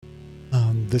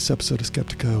this episode of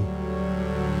Skeptico.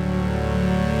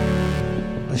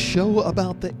 A show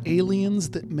about the aliens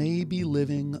that may be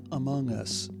living among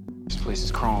us. This place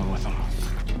is crawling with them.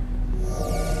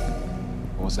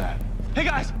 What was that? Hey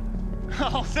guys!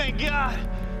 Oh, thank God!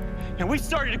 And we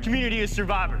started a community of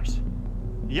survivors.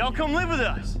 Y'all come live with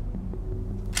us.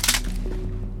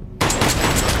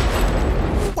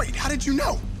 Wait, how did you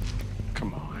know?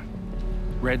 Come on.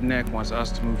 Redneck wants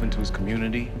us to move into his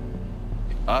community.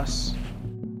 Us?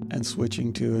 And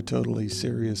switching to a totally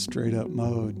serious, straight-up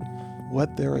mode,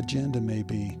 what their agenda may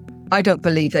be. I don't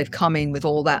believe they've come in with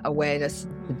all that awareness,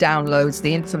 the downloads,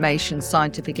 the information,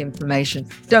 scientific information.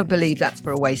 Don't believe that's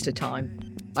for a waste of time.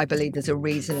 I believe there's a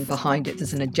reason behind it,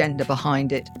 there's an agenda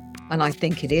behind it, and I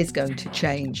think it is going to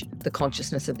change the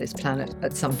consciousness of this planet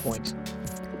at some point.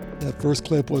 That first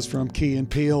clip was from Key and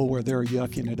Peele, where they're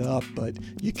yucking it up, but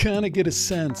you kind of get a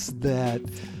sense that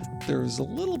there's a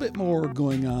little bit more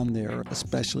going on there,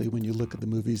 especially when you look at the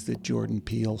movies that Jordan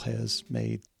Peele has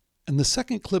made. And the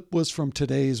second clip was from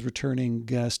today's returning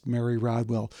guest, Mary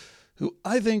Rodwell, who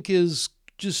I think is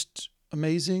just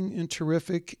amazing and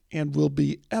terrific and will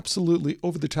be absolutely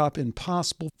over the top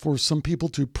impossible for some people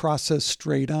to process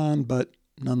straight on, but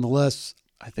nonetheless,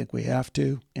 I think we have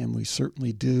to, and we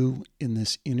certainly do in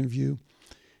this interview.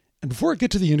 And before I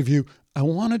get to the interview, I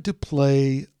wanted to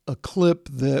play a clip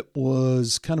that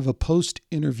was kind of a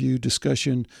post-interview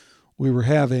discussion we were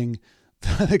having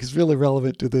that I think is really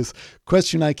relevant to this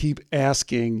question I keep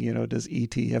asking, does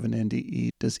E.T. have an NDE?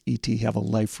 Does E.T. have a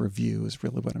life review is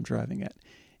really what I'm driving at.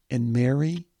 And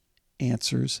Mary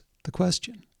answers the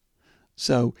question.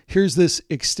 So here's this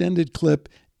extended clip,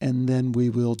 and then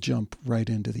we will jump right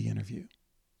into the interview.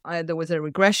 There was a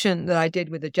regression that I did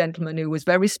with a gentleman who was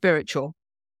very spiritual.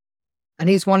 And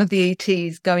he's one of the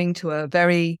ETs going to a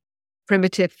very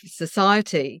primitive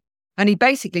society. And he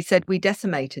basically said, we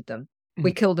decimated them.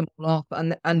 We killed them all off,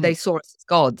 and they saw us as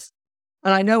gods.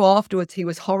 And I know afterwards he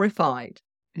was horrified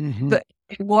that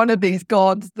one of these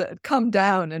gods that had come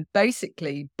down and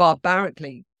basically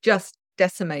barbarically just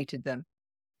decimated them.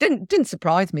 Didn't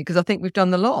surprise me, because I think we've done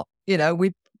the lot.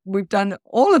 We've done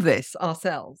all of this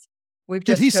ourselves.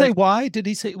 Did he say why? Did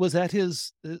he say, was that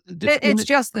his? It's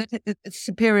just that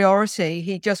superiority.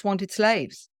 He just wanted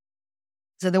slaves.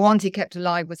 So the ones he kept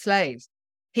alive were slaves.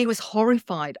 He was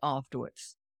horrified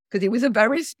afterwards, because he was a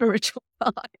very spiritual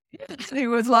guy. And he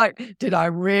was like, did I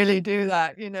really do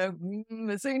that?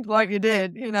 It seems like you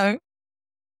did,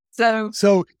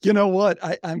 So you know what?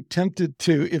 I'm tempted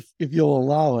to, if you'll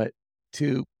allow it,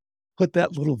 to put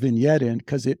that little vignette in,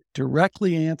 because it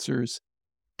directly answers,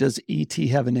 does E.T.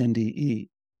 have an NDE?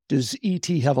 Does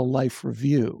E.T. have a life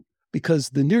review? Because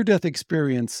the near-death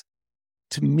experience,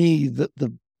 to me, one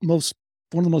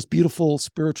of the most beautiful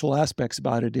spiritual aspects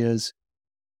about it is,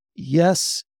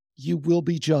 yes, you will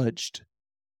be judged,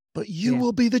 but you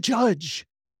will be the judge.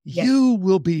 Yes. You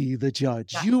will be the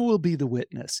judge. Yeah. You will be the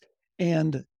witness.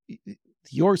 And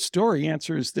your story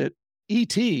answers that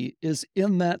E.T. is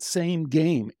in that same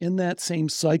game, in that same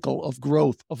cycle of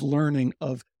growth, of learning,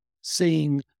 of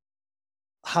seeing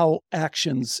how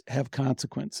actions have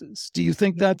consequences. Do you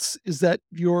think is that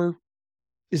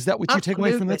what you take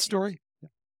away from that story?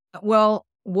 Well,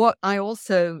 what I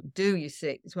also do, you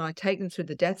see, is when I take them through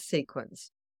the death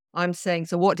sequence, I'm saying,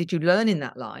 so what did you learn in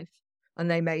that life? And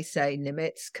they may say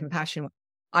limits, compassion.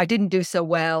 I didn't do so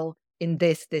well in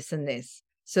this, this, and this.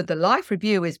 So the life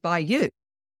review is by you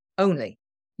only.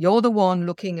 You're the one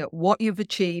looking at what you've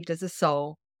achieved as a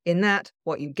soul, in that,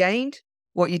 what you gained,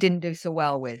 what you didn't do so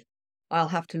well with. I'll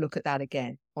have to look at that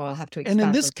again, or I'll have to expand. And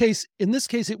in this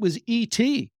case, it was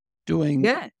E.T. doing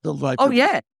the life. Oh,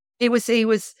 yeah. He was,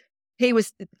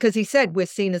 because he said we're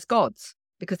seen as gods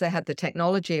because they had the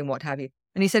technology and what have you.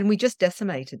 And he said, we just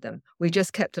decimated them. We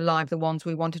just kept alive the ones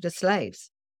we wanted as slaves.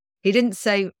 He didn't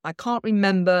say, I can't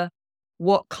remember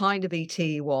what kind of ET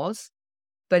he was,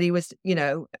 but he was,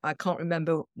 I can't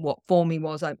remember what form he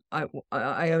was. I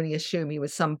only assume he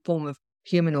was some form of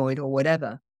humanoid or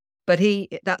whatever. But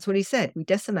that's what he said. We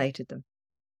decimated them.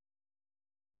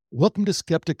 Welcome to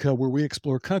Skeptica, where we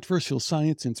explore controversial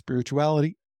science and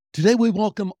spirituality. Today we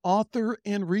welcome author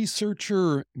and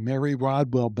researcher Mary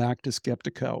Rodwell back to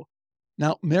Skeptico.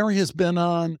 Now, Mary has been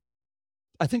on,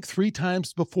 I think, 3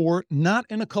 times before, not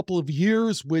in a couple of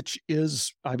years, which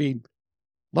is,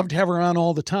 love to have her on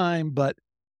all the time, but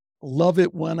love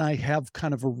it when I have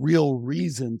kind of a real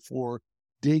reason for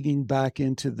digging back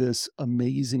into this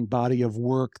amazing body of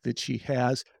work that she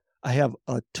has. I have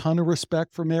a ton of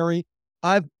respect for Mary.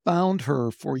 I've found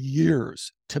her for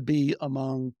years to be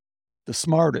among the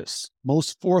smartest,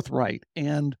 most forthright,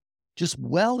 and just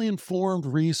well-informed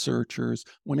researchers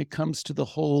when it comes to the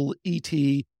whole ET,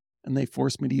 and they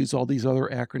forced me to use all these other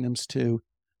acronyms too,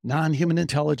 non-human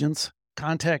intelligence,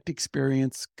 contact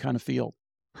experience kind of field.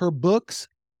 Her books,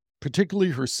 particularly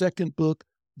her second book,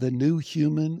 The New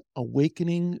Human,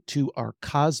 Awakening to Our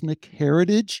Cosmic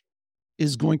Heritage,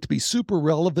 is going to be super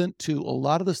relevant to a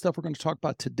lot of the stuff we're going to talk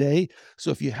about today. So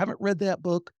if you haven't read that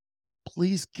book,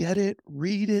 please get it,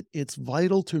 read it. It's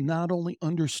vital to not only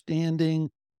understanding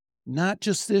not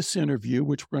just this interview,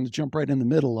 which we're going to jump right in the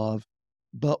middle of,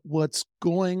 but what's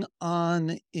going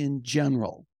on in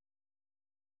general.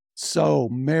 So,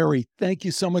 Mary, thank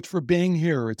you so much for being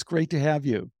here. It's great to have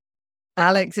you.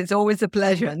 Alex, it's always a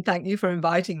pleasure, and thank you for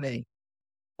inviting me.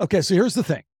 Okay, so here's the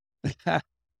thing.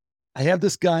 I have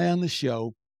this guy on the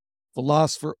show,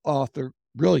 philosopher, author,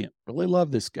 brilliant. Really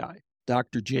love this guy,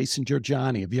 Dr. Jason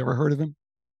Georgiani. Have you ever heard of him?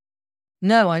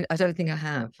 No, I don't think I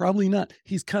have. Probably not.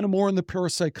 He's kind of more in the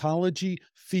parapsychology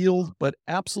field, but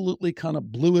absolutely kind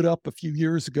of blew it up a few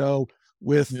years ago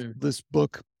with this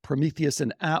book, Prometheus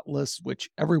and Atlas, which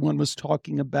everyone was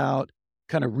talking about,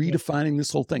 kind of redefining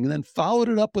this whole thing, and then followed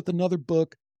it up with another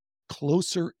book,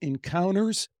 Closer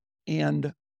Encounters.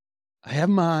 And I have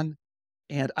him on,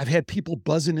 and I've had people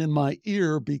buzzing in my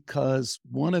ear because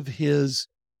one of his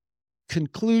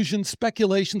conclusions,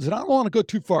 speculations, and I don't want to go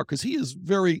too far because he is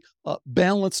very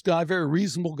balanced guy, very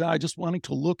reasonable guy, just wanting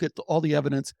to look at all the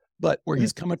evidence. But where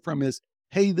he's coming from is,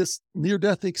 hey, this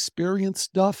near-death experience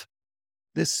stuff,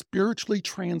 this spiritually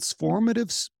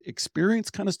transformative experience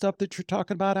kind of stuff that you're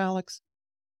talking about, Alex,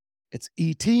 it's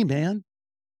ET, man.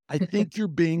 I think you're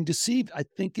being deceived. I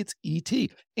think it's ET.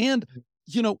 And,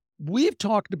 you know, we've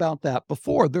talked about that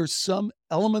before. There's some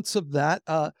elements of that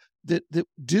that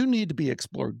do need to be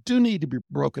explored, do need to be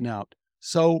broken out.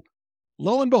 So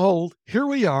lo and behold, here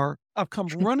we are. I've come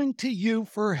running to you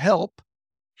for help.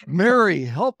 Mary,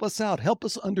 help us out. Help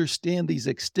us understand these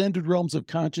extended realms of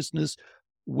consciousness,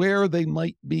 where they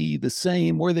might be the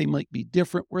same, where they might be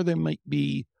different, where they might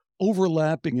be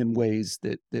overlapping in ways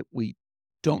that we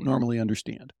don't normally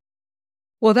understand.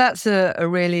 Well, that's a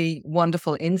really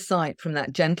wonderful insight from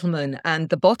that gentleman. And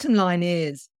the bottom line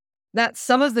is that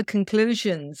some of the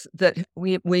conclusions that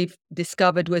we've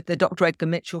discovered with the Dr. Edgar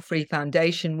Mitchell Free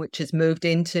Foundation, which has moved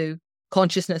into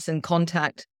Consciousness and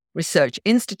Contact Research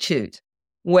Institute,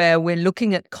 where we're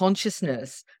looking at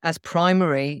consciousness as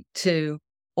primary to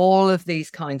all of these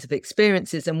kinds of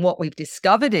experiences. And what we've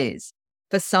discovered is,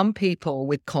 for some people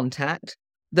with contact,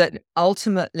 that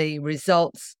ultimately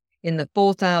results in the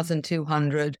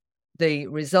 4,200, the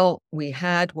result we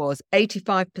had was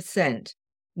 85%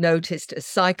 noticed a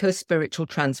psycho-spiritual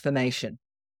transformation.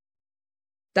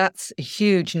 That's a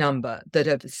huge number that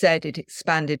have said it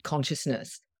expanded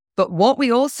consciousness. But what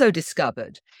we also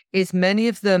discovered is many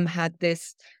of them had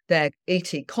their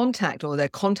ET contact or their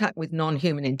contact with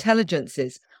non-human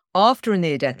intelligences after a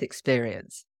near-death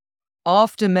experience,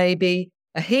 after maybe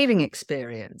a healing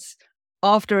experience,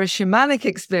 after a shamanic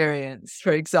experience,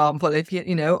 for example, if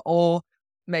or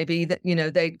maybe that,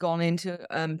 they'd gone into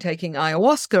taking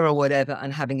ayahuasca or whatever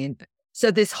and having so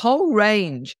this whole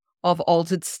range of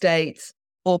altered states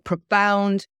or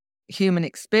profound human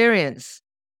experience,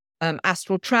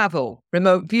 astral travel,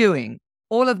 remote viewing,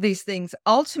 all of these things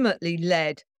ultimately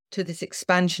led to this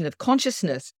expansion of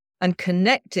consciousness and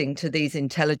connecting to these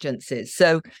intelligences.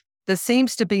 So there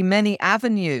seems to be many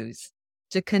avenues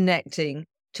to connecting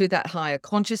to that higher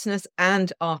consciousness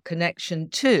and our connection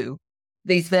to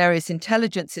these various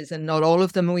intelligences. And not all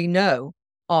of them we know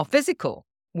are physical.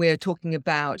 We're talking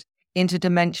about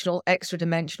interdimensional,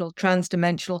 extra-dimensional,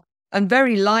 trans-dimensional, and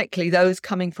very likely those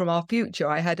coming from our future.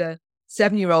 I had a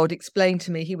 7-year-old explain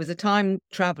to me he was a time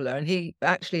traveler and he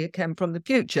actually came from the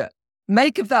future.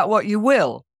 Make of that what you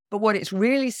will. But what it's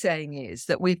really saying is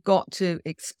that we've got to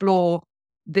explore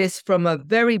this from a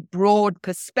very broad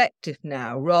perspective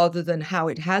now, rather than how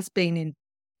it has been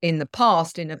in the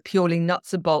past in a purely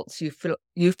nuts and bolts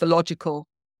ufological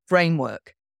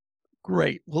framework.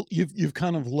 Great. Well, you've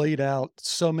kind of laid out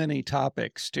so many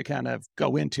topics to kind of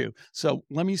go into. So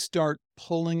let me start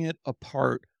pulling it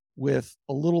apart with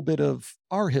a little bit of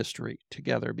our history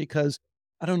together, because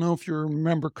I don't know if you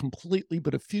remember completely,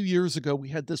 but a few years ago, we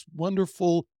had this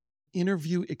wonderful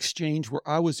interview exchange where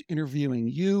I was interviewing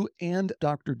you and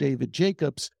Dr. David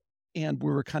Jacobs, and we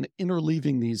were kind of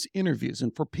interleaving these interviews.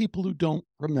 And for people who don't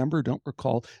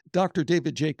recall, Dr.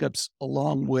 David Jacobs,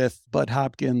 along with Bud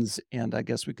Hopkins, and I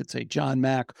guess we could say John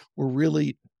Mack, were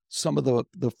really some of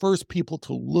the first people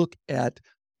to look at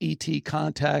ET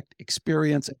contact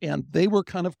experience. And they were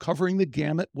kind of covering the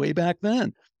gamut way back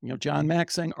then. John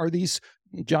Mack saying, are these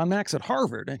John Max at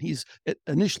Harvard, and he's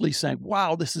initially saying,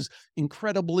 wow, this is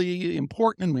incredibly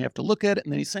important and we have to look at it.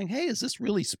 And then he's saying, hey, is this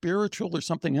really spiritual or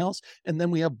something else? And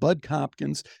then we have Bud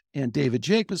Hopkins and David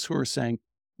Jacobs who are saying,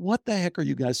 what the heck are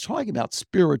you guys talking about?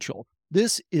 Spiritual.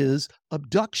 This is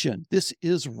abduction. This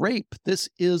is rape. This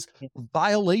is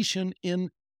violation in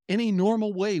any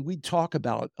normal way we talk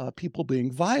about people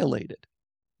being violated.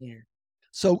 Yeah.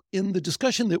 So in the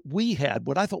discussion that we had,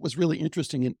 what I thought was really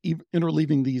interesting in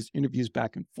interleaving these interviews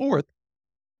back and forth,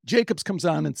 Jacobs comes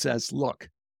on and says, look,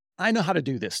 I know how to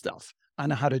do this stuff. I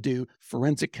know how to do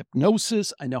forensic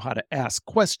hypnosis. I know how to ask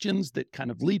questions that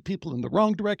kind of lead people in the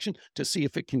wrong direction to see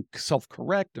if it can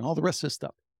self-correct and all the rest of this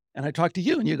stuff. And I talk to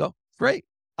you and you go, great,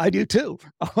 I do too.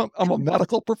 I'm a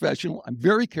medical professional. I'm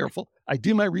very careful. I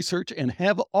do my research and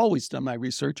have always done my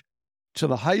research to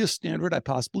the highest standard I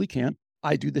possibly can.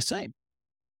 I do the same.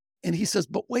 And he says,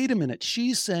 but wait a minute,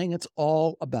 she's saying it's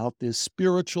all about this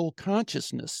spiritual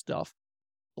consciousness stuff.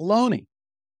 Baloney.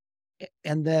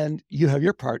 And then you have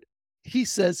your part. He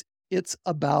says it's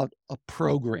about a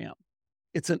program.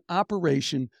 It's an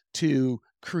operation to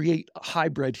create a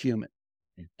hybrid human.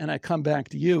 And I come back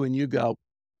to you and you go,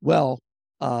 well,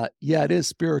 yeah, it is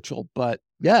spiritual, but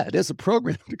yeah, it is a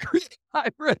program to create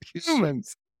hybrid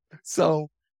humans. So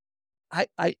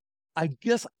I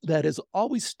guess that has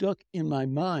always stuck in my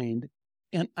mind,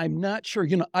 and I'm not sure,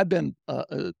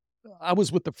 I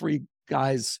was with the Free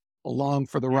guys along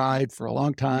for the ride for a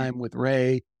long time with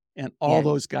Ray and all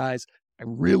those guys. I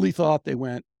really thought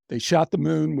they shot the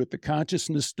moon with the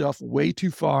consciousness stuff way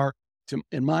too far,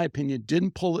 in my opinion,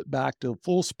 didn't pull it back to a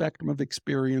full spectrum of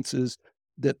experiences,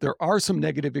 that there are some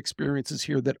negative experiences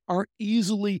here that aren't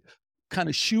easily kind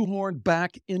of shoehorned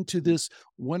back into this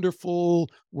wonderful,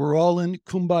 we're all in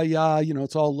kumbaya,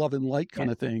 it's all love and light kind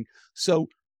of thing. So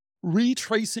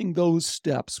retracing those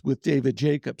steps with David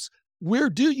Jacobs, where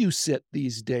do you sit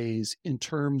these days in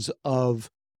terms of,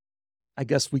 I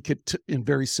guess we could, in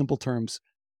very simple terms,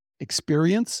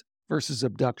 experience versus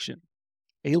abduction,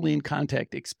 alien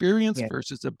contact experience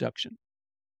versus abduction?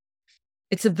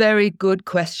 It's a very good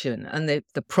question. And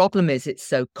the problem is it's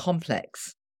so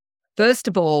complex. First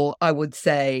of all, I would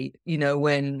say,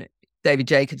 when David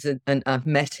Jacobs, and I've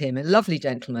met him, a lovely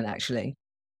gentleman, actually,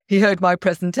 he heard my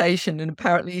presentation and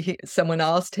apparently someone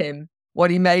asked him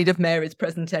what he made of Mary's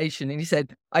presentation. And he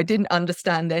said, I didn't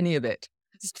understand any of it.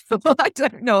 So I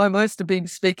don't know. I must have been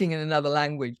speaking in another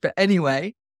language. But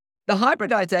anyway, the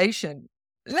hybridization,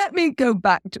 let me go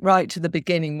back right to the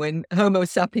beginning when Homo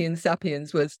sapiens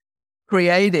sapiens was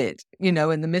created, in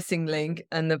the missing link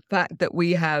and the fact that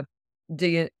we have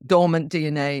dormant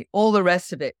DNA, all the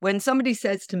rest of it. When somebody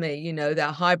says to me,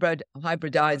 they're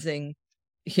hybridizing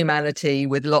humanity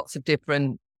with lots of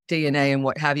different DNA and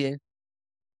what have you,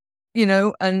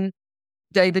 and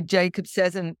David Jacobs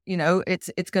says, and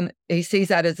he sees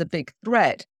that as a big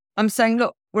threat. I'm saying,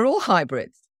 look, we're all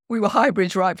hybrids. We were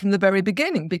hybrids right from the very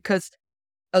beginning, because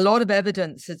a lot of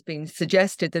evidence has been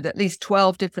suggested that at least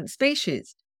 12 different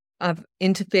species have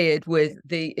interfered with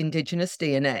the indigenous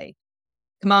DNA.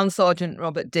 Command Sergeant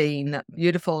Robert Dean, that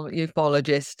beautiful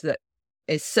ufologist that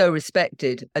is so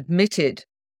respected, admitted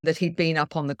that he'd been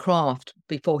up on the craft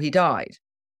before he died.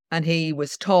 And he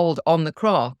was told on the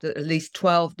craft that at least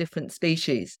 12 different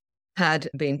species had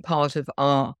been part of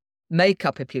our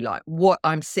makeup, if you like. What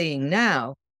I'm seeing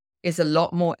now is a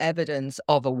lot more evidence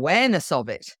of awareness of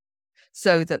it,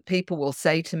 so that people will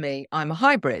say to me, I'm a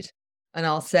hybrid. And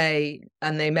I'll say,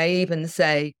 and they may even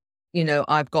say,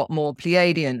 I've got more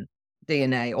Pleiadian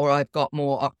DNA, or I've got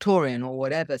more Arcturian, or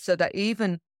whatever, so that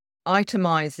even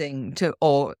itemizing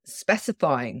or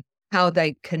specifying how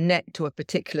they connect to a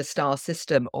particular star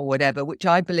system or whatever, which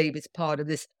I believe is part of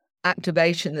this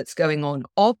activation that's going on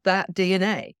of that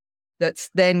DNA, that's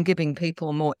then giving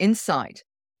people more insight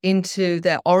into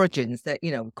their origins, that,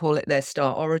 call it their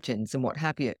star origins and what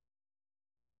have you.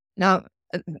 Now,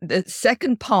 the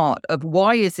second part of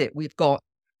why is it we've got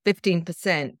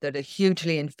 15% that are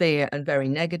hugely in fear and very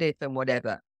negative and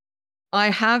whatever. I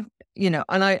have,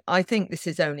 and I think this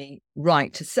is only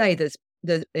right to say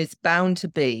there is bound to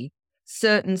be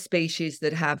certain species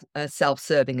that have a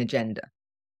self-serving agenda.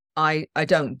 I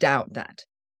don't doubt that.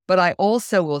 But I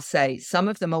also will say some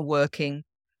of them are working,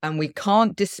 and we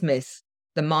can't dismiss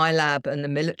the MILAB and the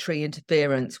military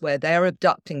interference where they're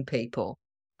abducting people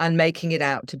and making it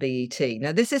out to be ET.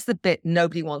 Now, this is the bit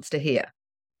nobody wants to hear,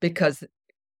 because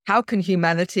how can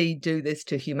humanity do this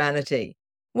to humanity?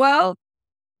 Well,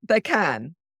 they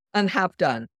can and have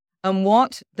done. And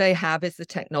what they have is the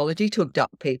technology to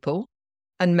abduct people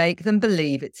and make them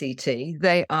believe it's ET.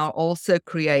 They are also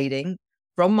creating,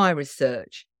 from my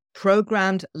research,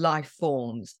 programmed life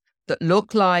forms that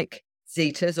look like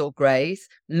Zetas or Greys,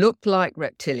 look like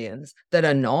reptilians, that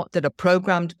are not, that are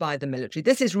programmed by the military.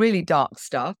 This is really dark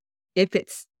stuff. If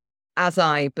it's, as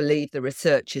I believe the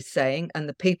research is saying, and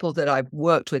the people that I've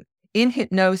worked with in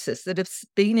hypnosis that have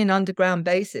been in underground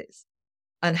bases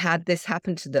and had this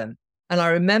happen to them. And I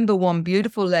remember one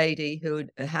beautiful lady who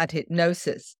had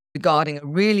hypnosis regarding a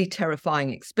really terrifying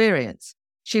experience.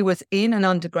 She was in an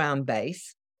underground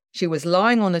base. She was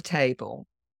lying on a table.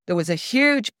 There was a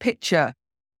huge picture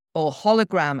or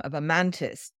hologram of a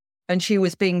mantis, and she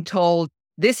was being told,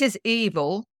 this is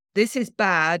evil, this is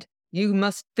bad, you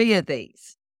must fear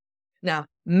these. Now,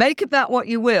 make of that what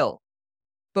you will,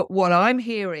 but what I'm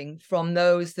hearing from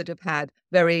those that have had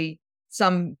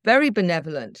some very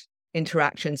benevolent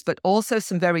interactions, but also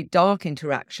some very dark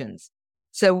interactions.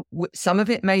 So some of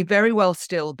it may very well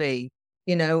still be,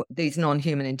 these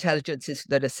non-human intelligences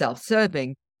that are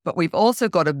self-serving, but we've also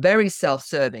got a very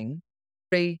self-serving,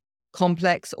 very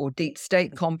complex or deep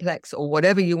state complex, or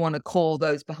whatever you want to call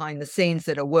those behind the scenes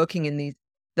that are working in these,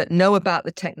 that know about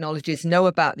the technologies, know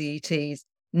about the ETs,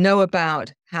 know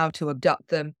about how to abduct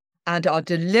them, and are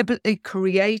deliberately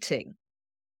creating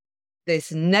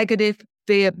this negative,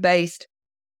 fear-based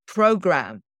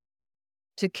program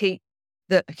to keep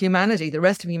the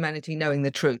rest of humanity, knowing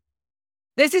the truth.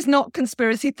 This is not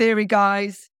conspiracy theory,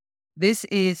 guys. This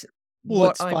is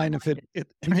it's fine if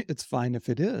it's fine if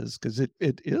it is, because it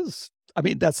is. I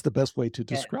mean, that's the best way to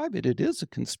describe it. It is a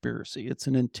conspiracy. It's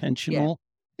an intentional,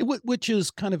 which is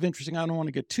kind of interesting. I don't want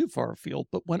to get too far afield,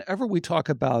 but whenever we talk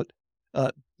about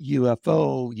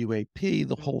UFO, UAP,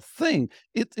 the whole thing,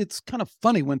 it's kind of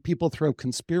funny when people throw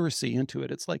conspiracy into it.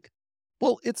 It's like,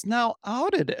 well, it's now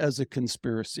outed as a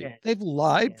conspiracy. Yeah. They've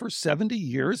lied for 70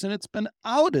 years, and it's been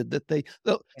outed that they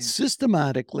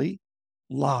systematically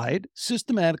lied,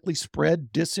 systematically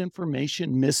spread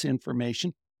disinformation,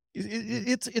 misinformation.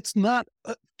 It's not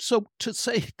so to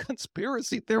say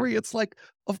conspiracy theory. It's like,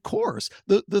 of course,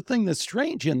 the thing that's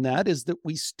strange in that is that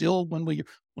we still, when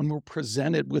we're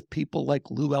presented with people like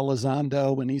Lou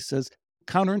Elizondo, and he says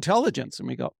counterintelligence, and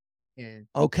we go,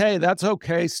 okay, that's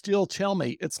okay. Still tell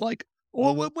me. It's like,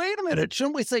 well, wait a minute.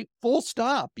 Shouldn't we say full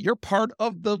stop? You're part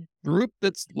of the group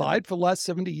that's lied for the last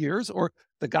 70 years, or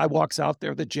the guy walks out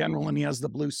there, the general, and he has the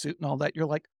blue suit and all that. You're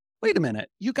like, wait a minute.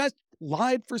 You guys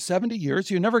lied for 70 years.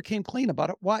 You never came clean about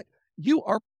it. Why?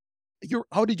 You're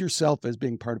outed yourself as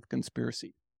being part of a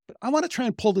conspiracy. But I want to try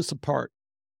and pull this apart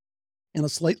in a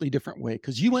slightly different way,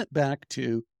 because you went back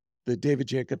to the David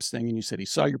Jacobs thing and you said he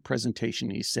saw your presentation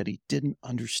and he said he didn't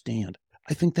understand.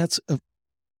 I think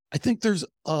there's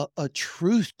a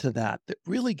truth to that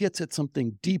really gets at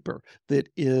something deeper, that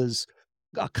is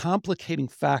a complicating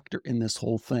factor in this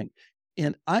whole thing.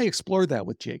 And I explore that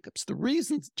with Jacobs. The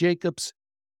reasons Jacobs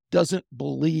doesn't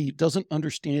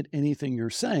understand anything you're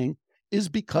saying is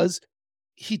because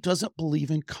he doesn't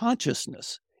believe in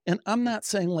consciousness. And I'm not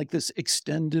saying like this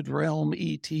extended realm,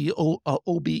 ET,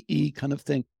 OBE kind of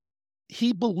thing.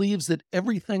 He believes that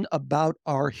everything about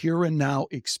our here and now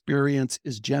experience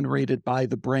is generated by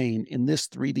the brain in this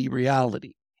 3D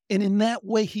reality. And in that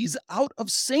way, he's out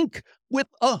of sync with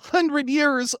 100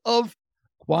 years of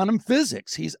quantum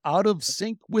physics. He's out of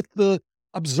sync with the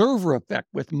observer effect,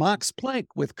 with Max Planck,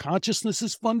 with consciousness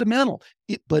is fundamental.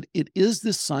 But it is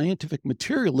this scientific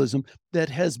materialism that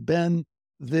has been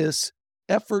this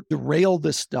effort to rail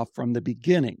this stuff from the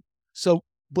beginning. So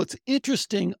what's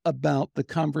interesting about the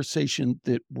conversation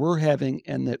that we're having,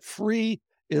 and that Free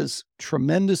is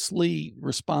tremendously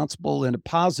responsible in a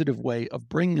positive way of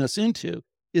bringing us into,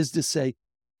 is to say,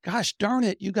 gosh darn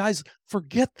it, you guys,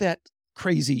 forget that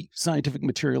crazy scientific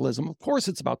materialism. Of course,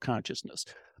 it's about consciousness.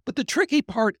 But the tricky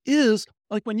part is,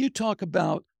 like when you talk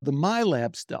about the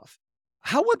MyLab stuff,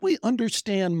 how would we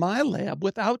understand MyLab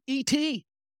without ET?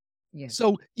 Yeah.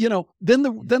 So, then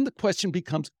the question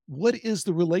becomes, what is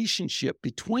the relationship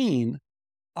between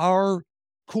our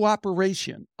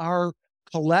cooperation, our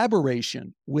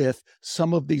collaboration with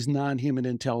some of these non-human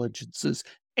intelligences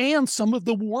and some of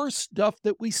the worst stuff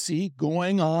that we see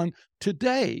going on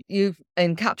today? You've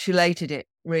encapsulated it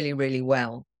really, really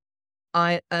well.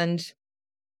 And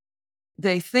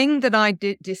the thing that I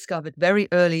discovered very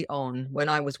early on when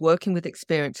I was working with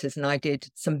experiences, and I did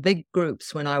some big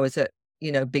groups when I was at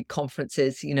big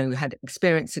conferences, had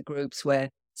experiencer groups where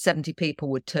 70 people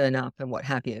would turn up and what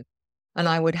have you. And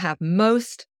I would have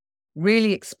most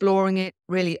really exploring it,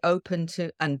 really open to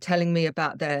and telling me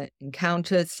about their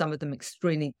encounters, some of them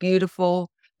extremely beautiful,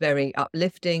 very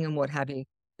uplifting and what have you.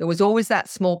 There was always that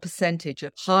small percentage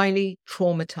of highly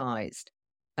traumatized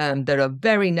that are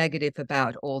very negative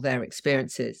about all their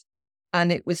experiences.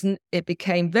 And it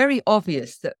became very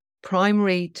obvious that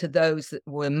primary to those that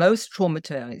were most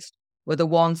traumatized were the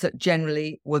ones that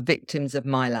generally were victims of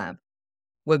my lab,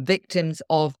 were victims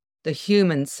of the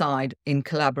human side in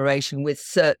collaboration with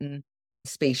certain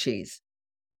species.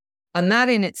 And that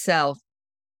in itself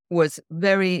was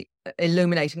very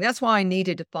illuminating. That's why I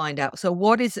needed to find out. So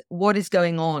what is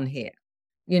going on here?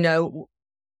 You know,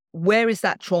 where is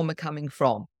that trauma coming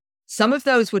from? Some of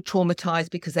those were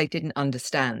traumatized because they didn't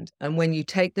understand. And when you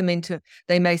take them into,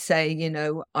 they may say, you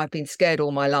know, I've been scared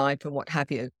all my life and what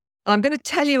have you. I'm going to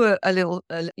tell you a little,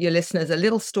 your listeners, a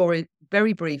little story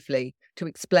very briefly to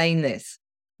explain this.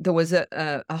 There was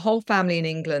a whole family in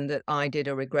England that I did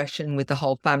a regression with the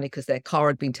whole family because their car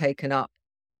had been taken up.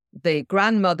 The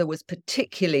grandmother was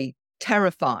particularly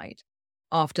terrified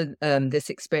after this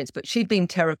experience, but she'd been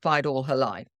terrified all her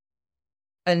life.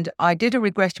 And I did a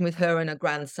regression with her and a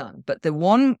grandson, but the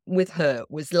one with her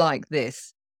was like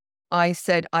this. I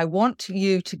said, I want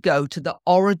you to go to the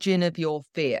origin of your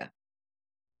fear,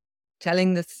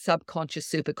 telling the subconscious,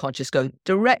 superconscious, go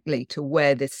directly to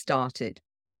where this started.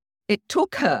 It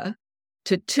took her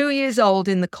to 2 years old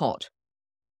in the cot,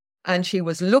 and she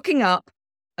was looking up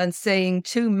and seeing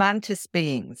two mantis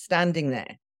beings standing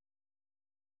there.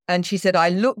 And she said, I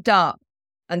looked up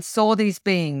and saw these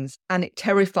beings, and it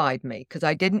terrified me because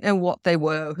I didn't know what they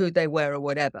were, who they were, or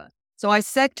whatever. So I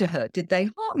said to her, did they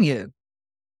harm you?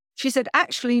 She said,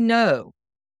 actually, no.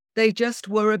 They just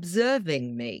were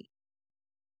observing me.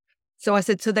 So I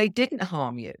said, so they didn't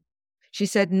harm you? She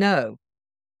said, no.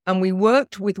 And we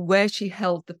worked with where she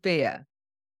held the fear.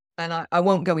 And I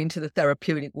won't go into the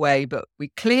therapeutic way, but we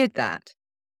cleared that.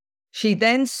 She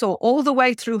then saw all the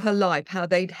way through her life how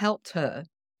they'd helped her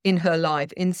in her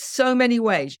life in so many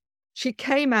ways. She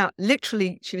came out,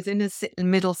 literally, she was in her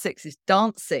middle 60s,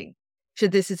 dancing. She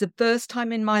said, this is the first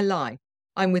time in my life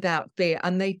I'm without fear,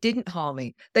 and they didn't harm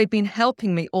me. They've been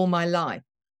helping me all my life,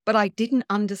 but I didn't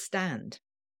understand.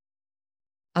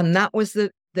 And that was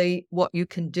the what you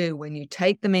can do when you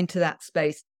take them into that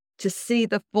space to see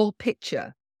the full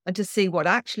picture and to see what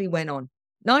actually went on.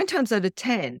 9 times out of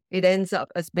 10, it ends up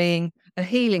as being a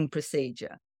healing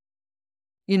procedure.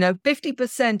 You know,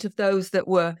 50% of those that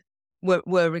were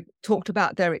talked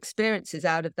about their experiences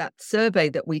out of that survey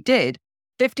that we did,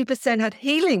 50% had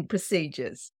healing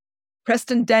procedures.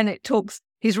 Preston Dennett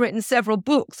he's written several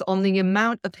books on the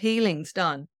amount of healings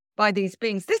done by these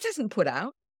beings. This isn't put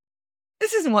out.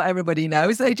 This isn't what everybody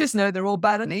knows. They just know they're all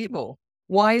bad and evil.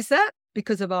 Why is that?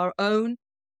 Because of our own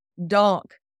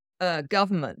dark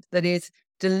government that is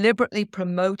deliberately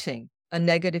promoting a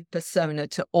negative persona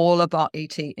to all of our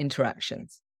ET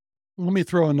interactions. Let me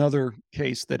throw another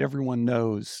case that everyone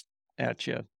knows at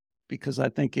you, because I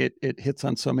think it hits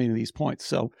on so many of these points.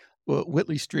 So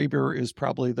Whitley Strieber is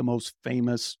probably the most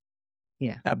famous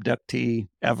abductee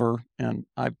ever. And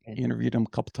I've interviewed him a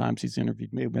couple times. He's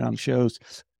interviewed me on shows.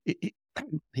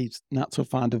 He's not so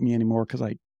fond of me anymore because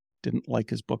I didn't like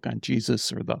his book on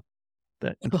Jesus or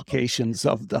the implications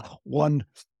of the one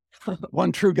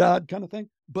true God kind of thing.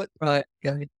 But right,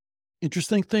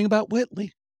 interesting thing about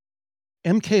Whitley,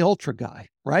 MK Ultra guy,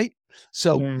 right?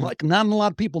 So like not a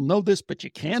lot of people know this, but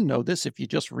you can know this if you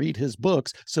just read his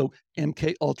books. So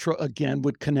MK Ultra again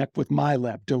would connect with my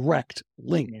lab, direct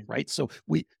link, right? So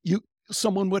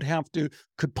someone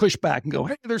could push back and go,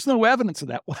 hey, there's no evidence of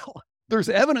that. Well, there's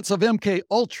evidence of MK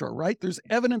Ultra, right? There's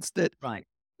evidence that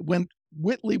when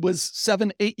Whitley was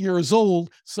 7, 8 years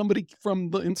old, somebody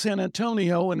in San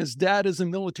Antonio, and his dad is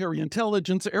in military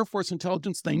intelligence, Air Force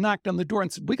intelligence, they knocked on the door and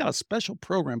said, we got a special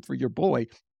program for your boy.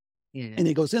 Yeah. And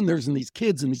he goes in, there's these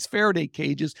kids in these Faraday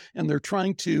cages, and they're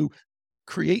trying to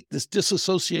create this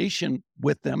disassociation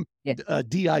with them,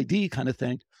 DID kind of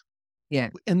thing.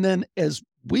 Yeah. And then as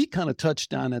we kind of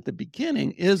touched on at the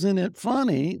beginning, isn't it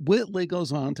funny? Whitley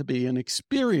goes on to be an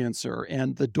experiencer,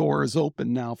 and the door is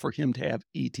open now for him to have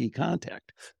ET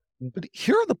contact. But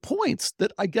here are the points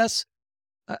that I guess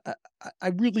I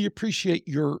really appreciate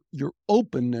your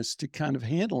openness to kind of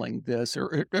handling this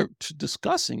or to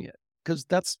discussing it, because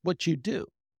that's what you do.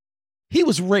 He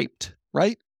was raped,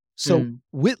 right? So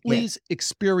Whitley's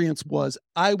experience was,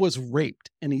 I was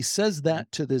raped, and he says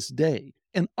that to this day.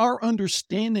 And our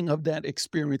understanding of that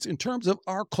experience in terms of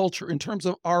our culture, in terms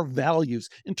of our values,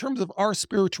 in terms of our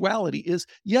spirituality is,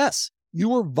 yes, you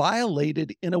were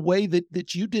violated in a way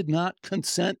that you did not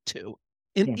consent to.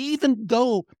 And even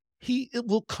though it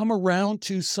will come around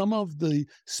to some of the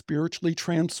spiritually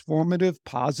transformative,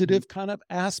 positive kind of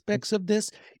aspects of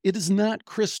this, it is not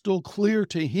crystal clear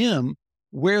to him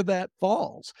where that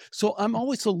falls. So I'm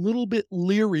always a little bit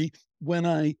leery when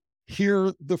I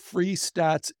hear the free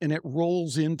stats and it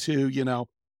rolls into,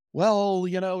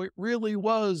 it really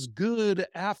was good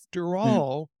after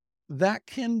all. That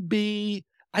can be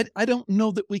I don't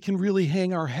know that we can really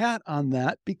hang our hat on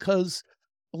that, because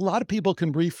a lot of people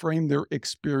can reframe their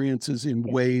experiences in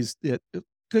ways that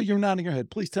you're nodding your head.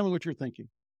 Please tell me what you're thinking.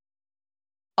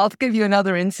 I'll give you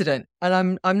another incident.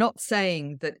 And I'm not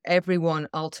saying that everyone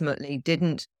ultimately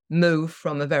didn't move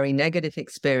from a very negative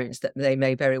experience that they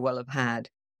may very well have had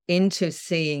into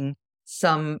seeing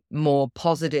some more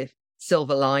positive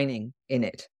silver lining in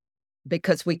it.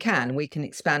 Because we can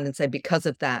expand and say, because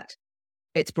of that,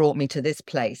 it's brought me to this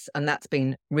place, and that's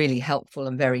been really helpful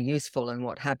and very useful and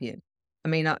what have you. I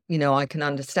mean, I can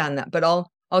understand that, but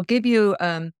I'll give you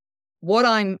what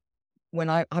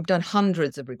I've done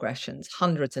hundreds of regressions,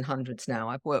 hundreds and hundreds now.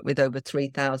 I've worked with over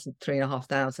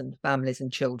 3,500 families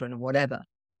and children and whatever.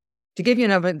 To give you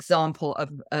another example of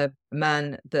a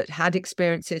man that had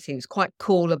experiences, he was quite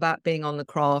cool about being on the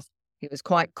craft. He was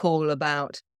quite cool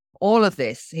about all of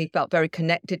this. He felt very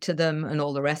connected to them and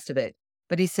all the rest of it.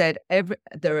 But he said,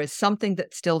 there is something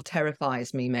that still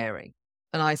terrifies me, Mary.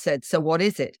 And I said, so what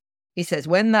is it? He says,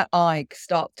 when that eye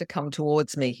starts to come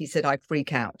towards me, he said, I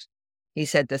freak out. He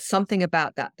said, there's something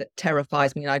about that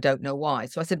terrifies me and I don't know why.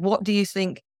 So I said, what do you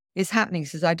think is happening? He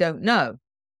says, I don't know.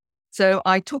 So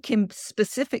I took him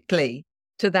specifically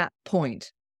to that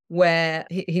point where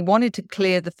he wanted to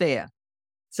clear the fear.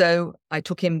 So I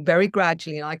took him very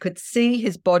gradually, and I could see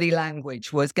his body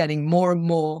language was getting more and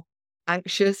more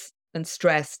anxious and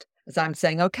stressed as I'm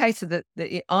saying, okay, so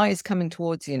the eye is coming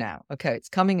towards you now. Okay, it's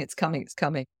coming, it's coming, it's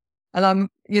coming. And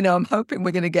I'm hoping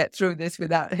we're going to get through this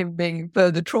without him being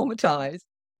further traumatized.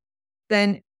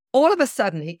 Then all of a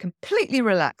sudden he completely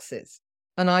relaxes.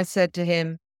 And I said to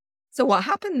him, so what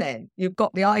happened then? You've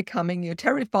got the eye coming, you're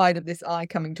terrified of this eye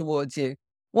coming towards you.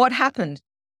 What happened?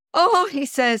 Oh, he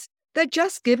says, they're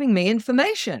just giving me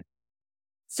information.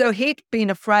 So he'd been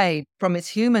afraid from his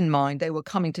human mind they were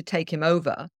coming to take him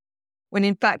over, when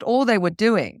in fact all they were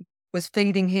doing was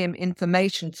feeding him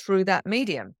information through that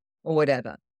medium or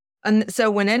whatever. And so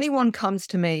when anyone comes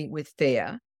to me with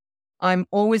fear, I'm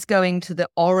always going to the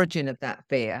origin of that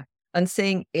fear and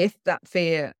seeing if that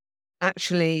fear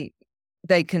actually,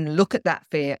 they can look at that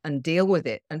fear and deal with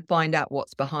it and find out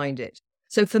what's behind it.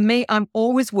 So for me, I'm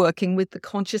always working with the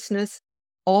consciousness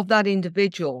of that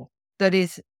individual that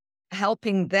is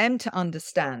helping them to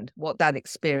understand what that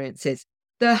experience is.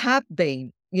 There have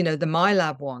been, the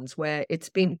MyLab ones where it's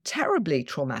been terribly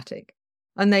traumatic.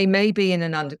 And they may be in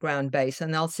an underground base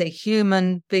and they'll see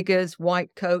human figures, white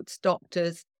coats,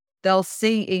 doctors. They'll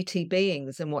see ET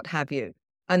beings and what have you.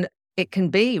 And it can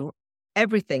be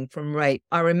everything from rape.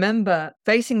 I remember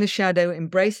Facing the Shadow,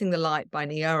 Embracing the Light by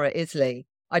Niara Isley.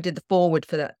 I did the foreword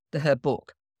for her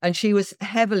book. And she was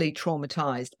heavily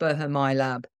traumatized by her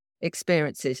MyLab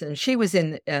experiences. And she was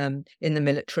in the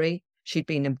military. She'd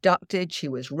been abducted. She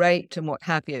was raped and what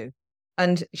have you.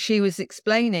 And she was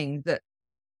explaining that,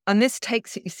 and this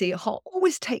takes it,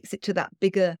 always takes it to that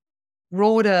bigger,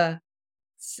 broader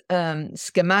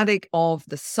schematic of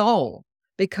the soul.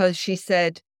 Because she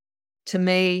said to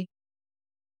me,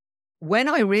 when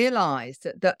I realized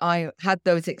that I had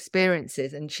those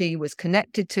experiences and she was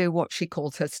connected to what she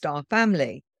calls her star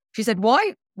family, she said,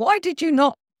 why did you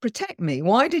not protect me?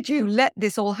 Why did you let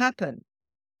this all happen?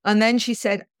 And then she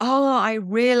said, I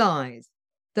realized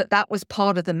that was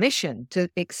part of the mission, to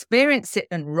experience it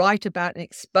and write about and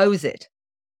expose it.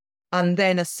 And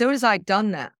then as soon as I'd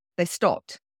done that, they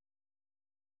stopped.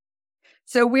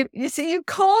 So you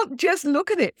can't just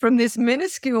look at it from this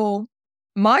minuscule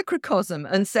microcosm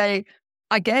and say,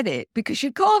 I get it, because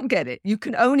you can't get it. You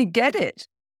can only get it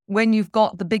when you've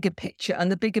got the bigger picture,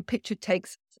 and the bigger picture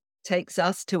takes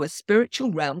us to a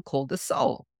spiritual realm called the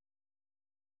soul.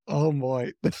 Oh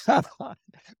boy.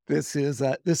 This is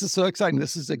so exciting.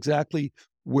 This is exactly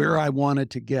where I wanted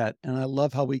to get. And I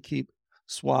love how we keep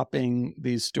swapping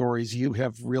these stories. You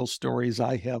have real stories.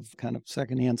 I have kind of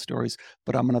secondhand stories,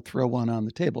 but I'm going to throw one on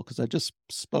the table because I just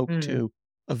spoke to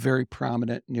a very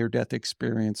prominent near-death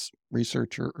experience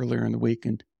researcher earlier in the week,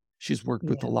 and she's worked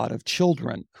with a lot of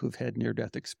children who've had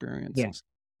near-death experiences. Yeah.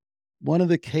 One of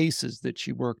the cases that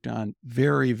she worked on,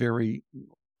 very, very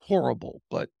horrible,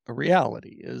 but a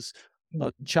reality, is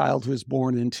a child who was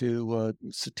born into a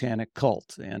satanic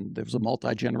cult, and there was a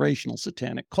multi-generational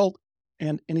satanic cult.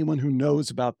 And anyone who knows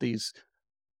about these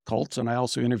cults, and I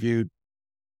also interviewed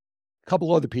a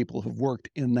couple other people who've worked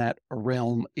in that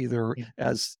realm, either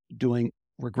as doing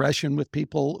regression with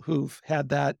people who've had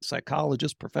that,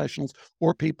 psychologists, professionals,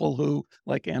 or people who,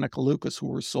 like Anna Kalukas, who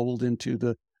were sold into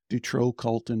the Dutroux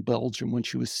cult in Belgium when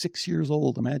she was 6 years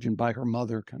old, imagine, by her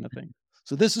mother, kind of thing.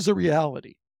 So this is a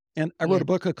reality. And I wrote a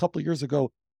book a couple of years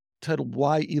ago titled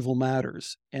Why Evil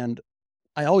Matters. And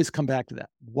I always come back to that.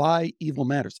 Why evil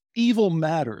matters. Evil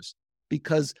matters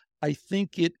because I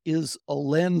think it is a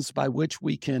lens by which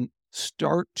we can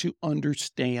start to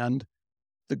understand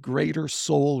the greater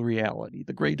soul reality,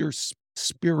 the greater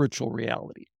spiritual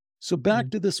reality. So back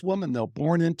to this woman, though,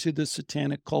 born into the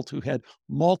satanic cult who had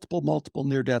multiple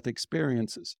near-death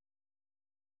experiences,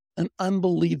 an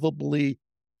unbelievably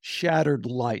shattered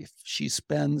life. She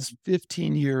spends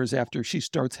 15 years after she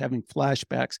starts having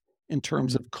flashbacks in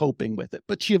terms of coping with it,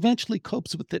 but she eventually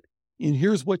copes with it. And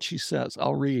here's what she says.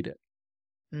 I'll read it.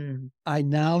 I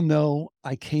now know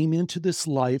I came into this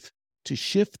life to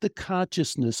shift the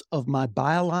consciousness of my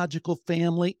biological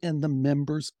family and the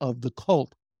members of the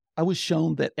cult. I was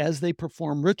shown that as they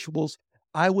perform rituals,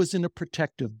 I was in a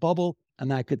protective bubble,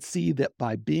 and I could see that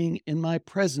by being in my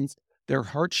presence, their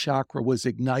heart chakra was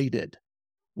ignited.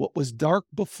 What was dark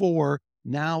before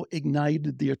now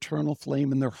ignited the eternal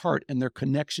flame in their heart and their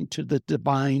connection to the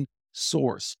divine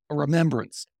source, a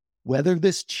remembrance. Whether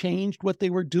this changed what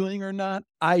they were doing or not,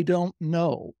 I don't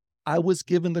know. I was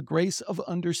given the grace of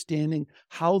understanding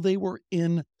how they were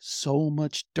in so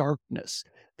much darkness.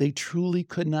 They truly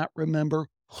could not remember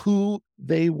who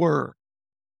they were.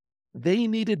 They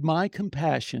needed my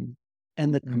compassion,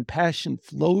 and the compassion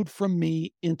flowed from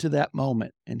me into that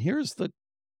moment. And here's the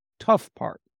tough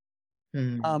part.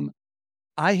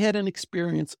 I had an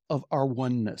experience of our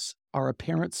oneness, our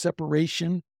apparent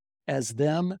separation as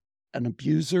them, an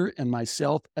abuser, and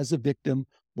myself as a victim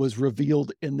was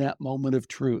revealed in that moment of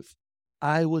truth.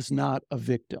 I was not a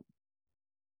victim.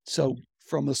 So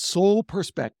from a soul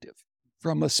perspective,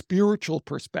 from a spiritual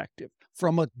perspective,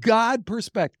 from a God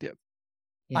perspective,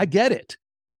 I get it.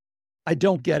 I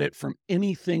don't get it from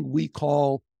anything we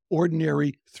call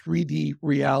ordinary 3D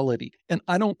reality. And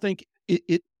I don't think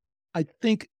I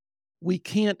think we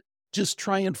can't just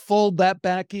try and fold that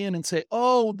back in and say,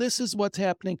 oh, this is what's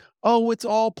happening. Oh, it's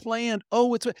all planned.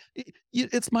 Oh,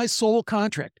 it's my soul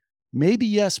contract. Maybe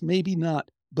yes, maybe not,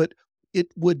 but it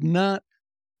would not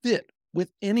fit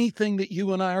with anything that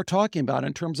you and I are talking about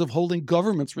in terms of holding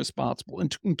governments responsible,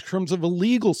 in terms of a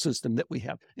legal system that we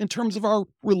have, in terms of our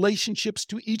relationships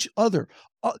to each other.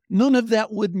 None of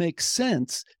that would make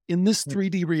sense in this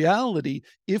 3D reality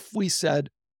if we said,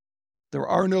 there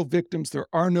are no victims, there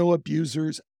are no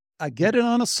abusers. I get it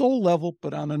on a soul level,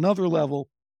 but on another level,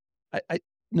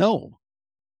 no.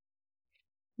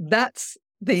 That's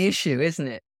the issue, isn't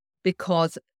it?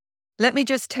 Because let me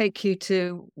just take you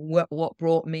to what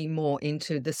brought me more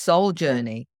into the soul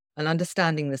journey and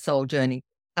understanding the soul journey,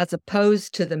 as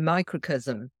opposed to the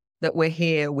microcosm that we're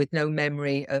here with no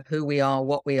memory of who we are,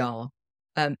 what we are,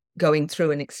 going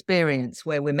through an experience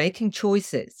where we're making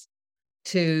choices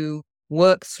to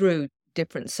work through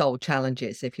different soul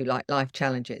challenges, if you like, life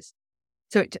challenges.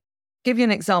 So to give you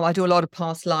an example, I do a lot of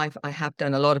past life. I have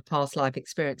done a lot of past life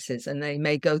experiences, and they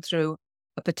may go through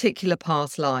a particular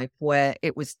past life where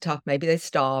it was tough. Maybe they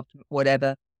starved,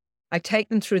 whatever. I take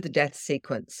them through the death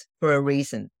sequence for a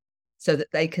reason so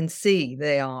that they can see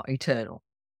they are eternal.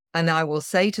 And I will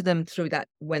say to them through that,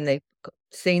 when they've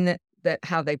seen that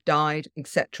how they've died,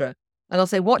 etc. And I'll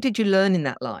say, what did you learn in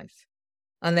that life?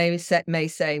 And they may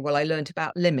say, well, I learned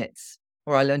about limits,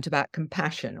 or I learned about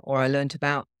compassion, or I learned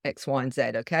about X, Y, and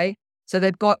Z, okay? So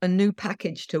they've got a new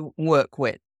package to work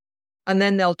with. And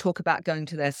then they'll talk about going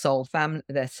to their soul family,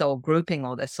 their soul grouping,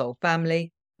 or their soul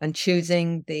family, and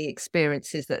choosing the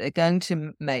experiences that they're going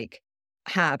to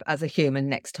have as a human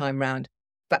next time round,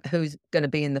 but who's going to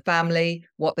be in the family,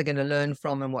 what they're going to learn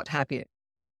from, and what have you.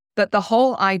 But the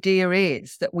whole idea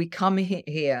is that we come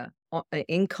here,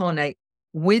 incarnate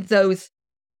with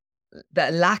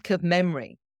that lack of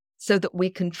memory, so that we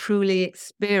can truly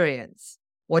experience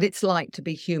what it's like to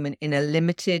be human in a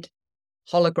limited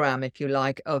hologram, if you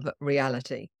like, of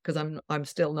reality. Because I'm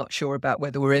still not sure about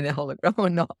whether we're in a hologram or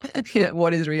not.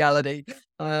 What is reality?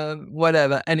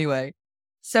 Whatever. Anyway,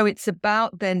 so it's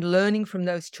about then learning from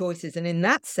those choices, and in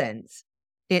that sense,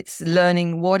 it's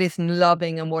learning what is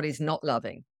loving and what is not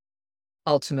loving.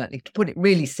 Ultimately, to put it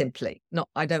really simply,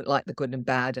 I don't like the good and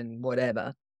bad and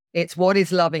whatever. It's what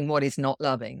is loving, what is not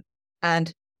loving,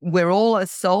 and we're all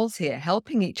as souls here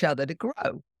helping each other to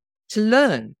grow, to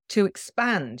learn, to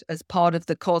expand as part of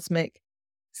the cosmic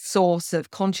source of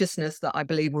consciousness that I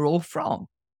believe we're all from.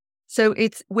 So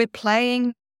we're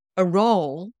playing a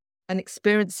role and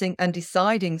experiencing and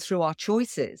deciding through our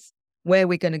choices where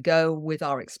we're going to go with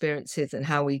our experiences and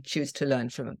how we choose to learn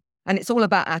from them. And it's all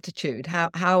about attitude. How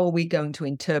are we going to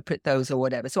interpret those or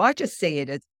whatever? So I just see it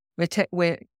as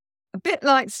we're a bit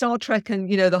like Star Trek and,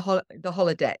 the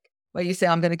holodeck, where you say,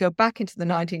 I'm going to go back into the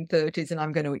 1930s and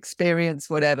I'm going to experience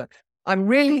whatever. I'm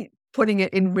really putting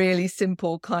it in really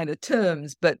simple kind of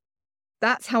terms, but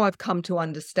that's how I've come to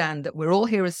understand that we're all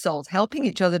here as souls, helping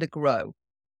each other to grow,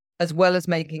 as well as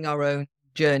making our own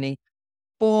journey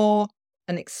for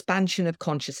an expansion of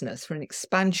consciousness, for an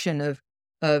expansion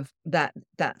of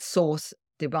that source,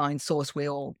 divine source we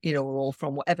all, we're all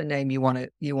from, whatever name you want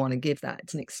to give that.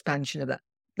 It's an expansion of that.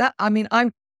 I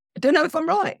don't know if I'm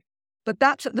right, but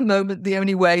that's at the moment the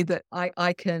only way that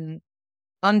I can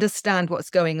understand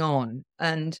what's going on.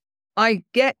 And I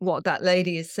get what that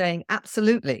lady is saying.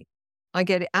 Absolutely. I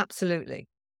get it. Absolutely.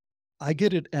 I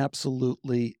get it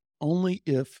absolutely only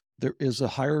if there is a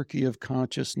hierarchy of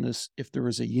consciousness, if there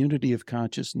is a unity of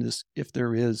consciousness, if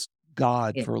there is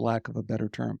God, Yeah. for lack of a better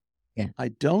term. Yeah. I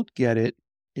don't get it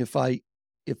if I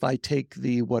take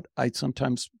what I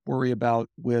sometimes worry about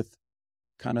with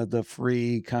kind of the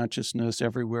free consciousness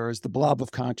everywhere is the blob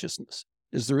of consciousness.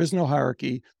 There is no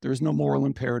hierarchy, there is no moral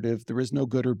imperative, there is no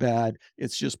good or bad,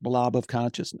 it's just blob of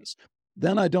consciousness.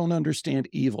 Then I don't understand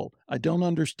evil. I don't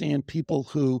understand people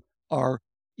who are,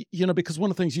 because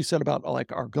one of the things you said about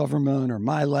like our government or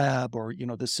my lab or,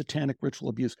 the satanic ritual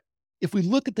abuse, if we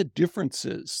look at the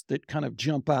differences that kind of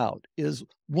jump out is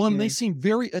one, they seem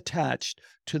very attached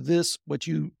to this,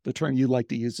 the term you like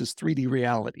to use is 3D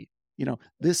reality.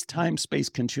 This time-space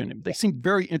continuum. They seem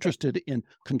very interested in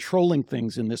controlling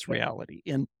things in this reality,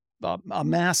 in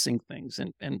amassing things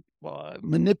and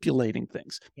manipulating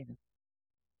things. Yeah.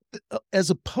 As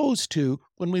opposed to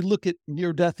when we look at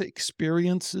near-death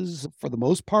experiences, for the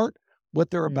most part,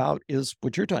 what they're about is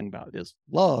what you're talking about is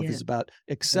love, is about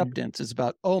acceptance, is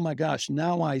about, oh my gosh,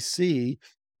 now I see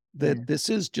that this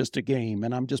is just a game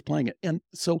and I'm just playing it. And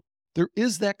so there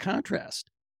is that contrast.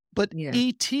 But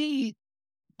E.T.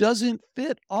 doesn't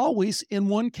fit always in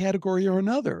one category or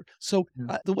another. So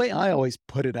the way I always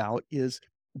put it out is,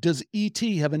 does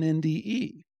E.T. have an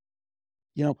NDE?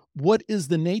 What is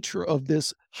the nature of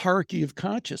this hierarchy of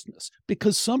consciousness?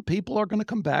 Because some people are going to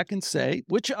come back and say,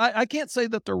 which I can't say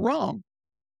that they're wrong,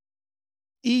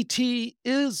 E.T.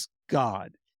 is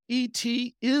God.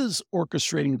 E.T. is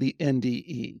orchestrating the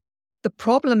NDE. The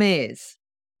problem is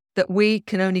that we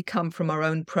can only come from our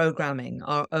own programming,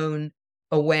 our own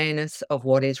awareness of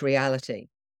what is reality.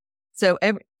 So,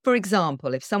 for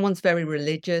example, if someone's very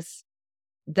religious,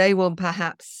 they will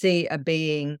perhaps see a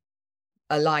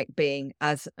light being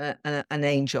as an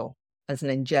angel, as an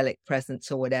angelic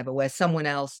presence or whatever, where someone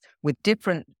else with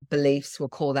different beliefs will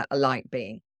call that a light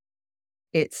being.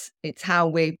 It's how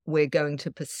we're going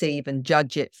to perceive and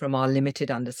judge it from our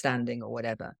limited understanding or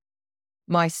whatever.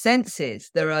 My sense is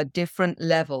there are different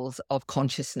levels of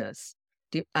consciousness,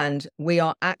 and we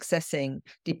are accessing,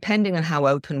 depending on how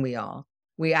open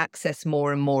we access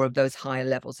more and more of those higher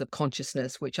levels of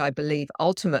consciousness, which I believe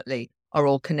ultimately are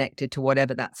all connected to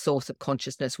whatever that source of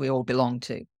consciousness we all belong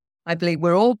to. I believe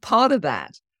we're all part of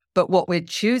that, but what we're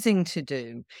choosing to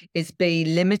do is be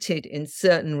limited in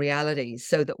certain realities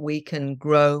so that we can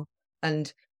grow.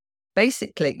 And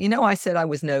basically, I said I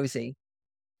was nosy.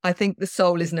 I think the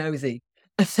soul is nosy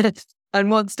and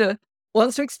wants to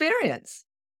experience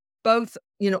both,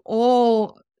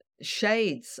 all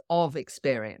shades of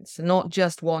experience, not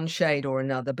just one shade or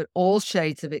another, but all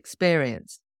shades of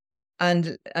experience,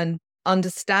 and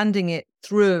understanding it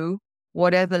through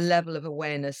whatever level of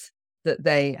awareness that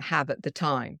they have at the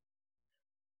time.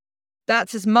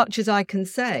 That's as much as I can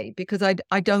say, because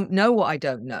I don't know what I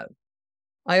don't know.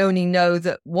 I only know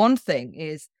that one thing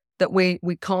is that we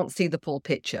can't see the full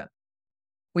picture.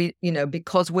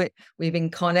 Because we've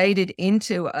incarnated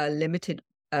into a limited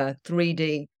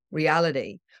 3D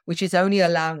reality, which is only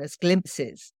allowing us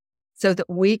glimpses so that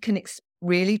we can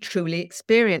really truly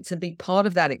experience and be part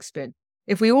of that experience.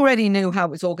 If we already knew how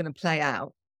it was all going to play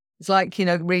out, it's like,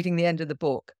 reading the end of the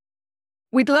book.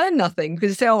 We'd learn nothing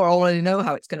because I already know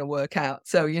how it's going to work out.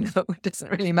 So, it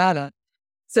doesn't really matter.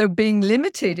 So being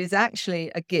limited is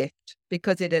actually a gift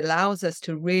because it allows us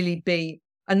to really be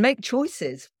and make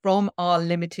choices from our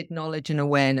limited knowledge and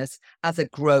awareness as a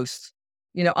growth.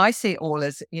 I see it all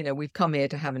as, we've come here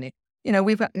to have an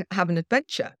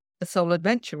adventure, a soul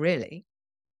adventure, really.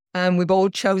 And we've all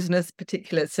chosen a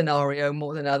particular scenario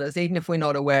more than others, even if we're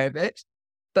not aware of it.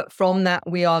 But from that,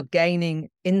 we are gaining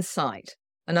insight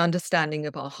and understanding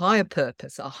of our higher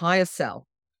purpose, our higher self,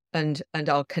 and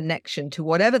our connection to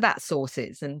whatever that source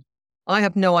is. And I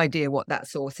have no idea what that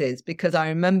source is, because I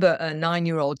remember a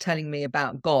 9-year-old telling me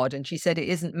about God, and she said it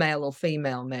isn't male or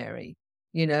female, Mary.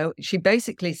 She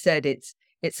basically said it's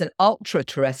an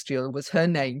ultra-terrestrial was her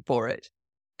name for it.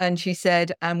 And she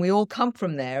said, and we all come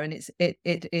from there, and it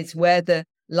is where the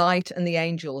light and the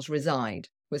angels reside,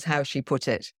 was how she put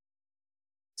it.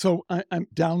 So I'm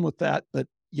down with that. But,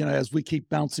 as we keep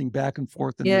bouncing back and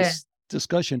forth in this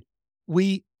discussion,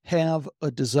 we have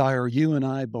a desire, you and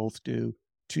I both do,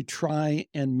 to try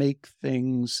and make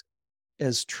things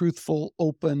as truthful,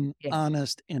 open, Yes.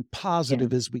 honest, and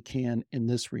positive as we can in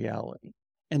this reality.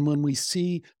 And when we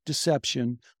see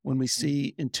deception, when we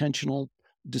see intentional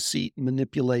deceit,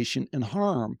 manipulation, and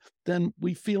harm, then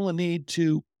we feel a need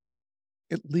to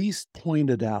at least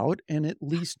point it out and at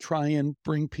least try and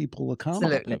bring people accountable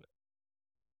to Absolutely. it.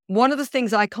 One of the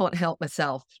things I can't help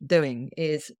myself doing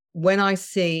is when I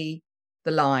see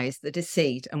the lies, the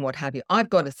deceit, and what have you, I've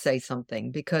got to say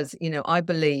something because, I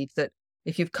believe that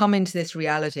if you've come into this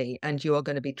reality and you are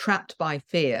going to be trapped by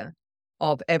fear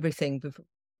of everything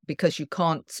because you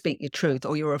can't speak your truth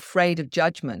or you're afraid of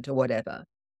judgment or whatever,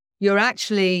 you're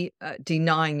actually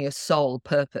denying your soul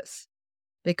purpose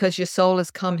because your soul has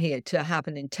come here to have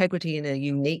an integrity and a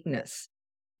uniqueness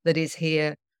that is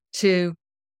here to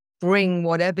bring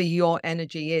whatever your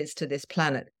energy is to this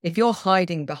planet. If you're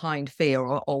hiding behind fear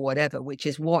or whatever, which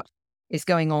is what is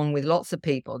going on with lots of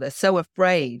people, they're so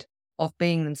afraid of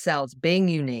being themselves, being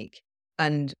unique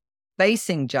and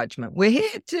facing judgment. We're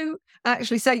here to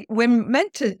actually say we're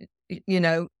meant to,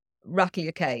 rattle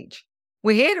your cage.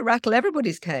 We're here to rattle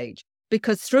everybody's cage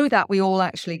because through that we all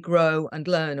actually grow and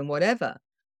learn and whatever.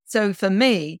 So for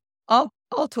me, I'll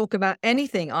talk about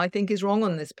anything I think is wrong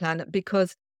on this planet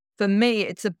because for me,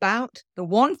 it's about the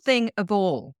one thing of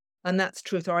all, and that's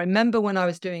truth. I remember when I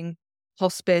was doing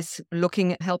hospice,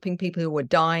 looking at helping people who were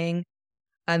dying,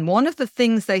 and one of the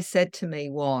things they said to me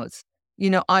was,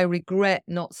 I regret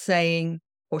not saying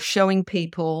or showing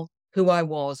people who I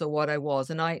was or what I was.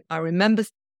 And I remember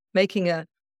making a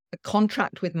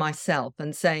contract with myself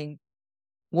and saying,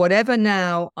 whatever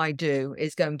now I do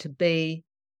is going to be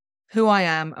who I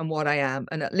am and what I am.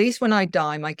 And at least when I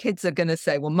die, my kids are going to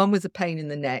say, well, Mum was a pain in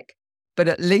the neck, but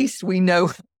at least we knew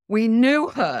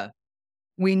her.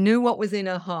 We knew what was in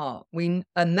her heart.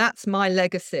 And that's my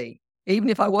legacy, even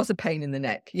if I was a pain in the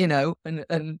neck,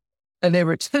 and an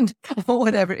irritant or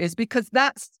whatever it is, because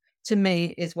that's, to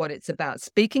me, is what it's about.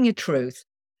 Speaking your truth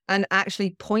and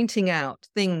actually pointing out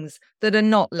things that are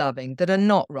not loving, that are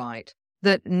not right,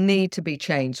 that need to be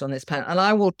changed on this planet. And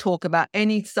I will talk about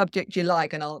any subject you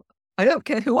like, and I don't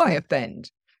care who I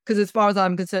offend, because as far as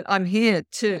I'm concerned, I'm here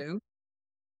to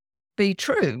be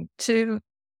true to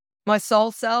my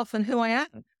soul self and who I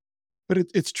am. But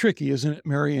it's tricky, isn't it,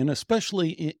 Mary? And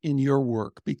especially in your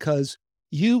work, because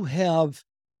you have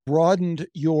broadened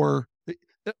the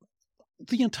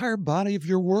entire body of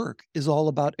your work is all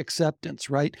about acceptance,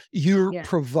 right? You're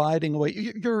providing a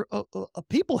way. You're a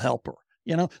people helper,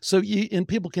 so and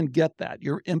people can get that.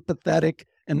 You're empathetic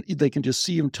and they can just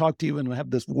see you and talk to you and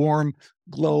have this warm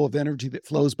glow of energy that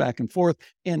flows back and forth.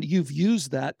 And you've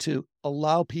used that to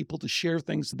allow people to share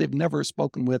things that they've never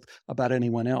spoken with about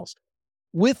anyone else.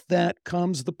 With that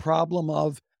comes the problem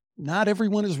of not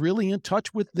everyone is really in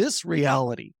touch with this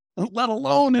reality, let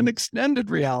alone an extended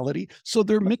reality. So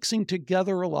they're mixing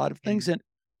together a lot of things. And,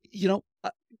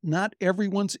 not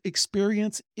everyone's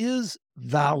experience is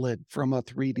valid from a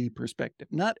 3D perspective.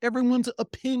 Not everyone's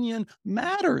opinion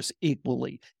matters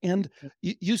equally. And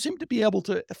you seem to be able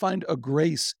to find a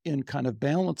grace in kind of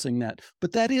balancing that.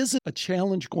 But that is a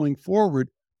challenge going forward,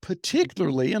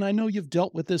 particularly, and I know you've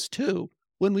dealt with this too,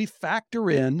 when we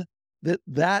factor in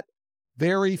that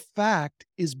very fact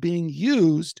is being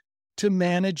used to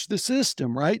manage the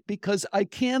system, right? Because I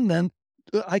can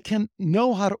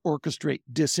know how to orchestrate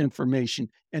disinformation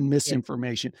and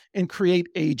misinformation and create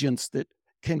agents that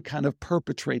can kind of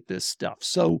perpetrate this stuff.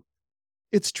 So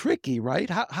it's tricky, right?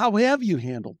 How have you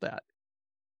handled that?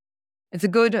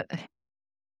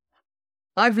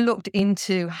 I've looked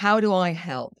into how do I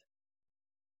help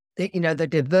the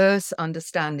diverse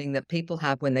understanding that people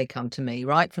have when they come to me,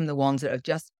 right from the ones that are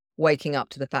just waking up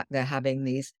to the fact they're having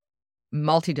these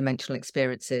multidimensional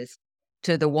experiences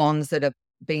to the ones that have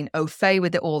been au fait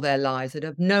with it all their lives, that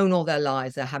have known all their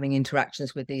lives they're having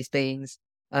interactions with these beings,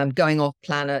 going off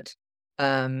planet,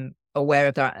 aware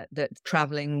of that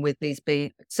traveling with these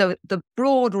beings. So the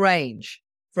broad range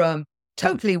from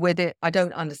totally with it, I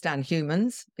don't understand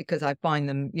humans because I find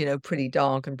them, pretty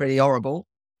dark and pretty horrible,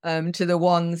 to the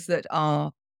ones that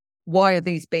are, why are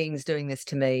these beings doing this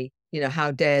to me? How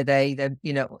dare they?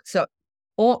 So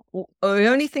or the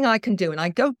only thing I can do, and I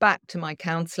go back to my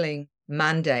counseling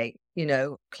mandate,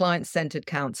 client-centered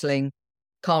counseling,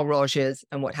 Carl Rogers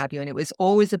and what have you. And it was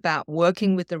always about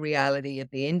working with the reality of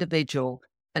the individual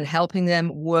and helping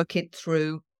them work it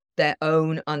through their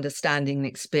own understanding and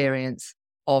experience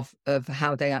of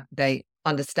how they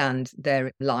understand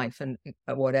their life and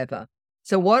whatever.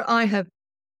 So what I have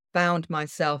found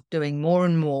myself doing more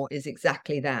and more is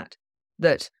exactly that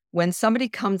when somebody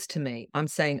comes to me, I'm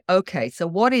saying, okay, so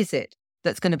what is it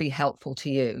that's going to be helpful to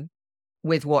you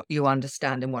with what you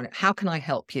understand and what, how can I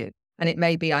help you? And it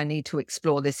may be I need to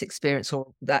explore this experience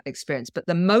or that experience. But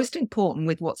the most important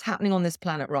with what's happening on this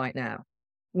planet right now,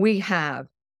 we have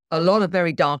a lot of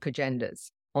very dark agendas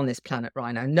on this planet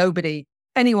right now.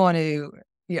 Anyone who,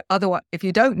 otherwise, if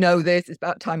you don't know this, it's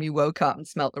about time you woke up and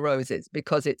smelt the roses,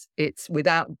 because it's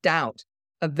without doubt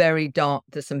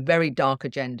there's some very dark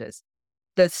agendas.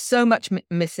 There's so much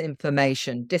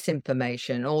misinformation,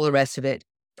 disinformation, all the rest of it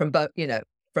from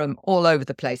from all over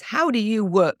the place. How do you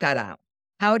work that out?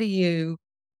 How do you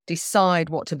decide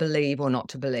what to believe or not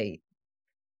to believe?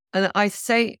 And I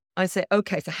say,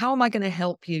 okay, so how am I going to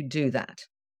help you do that?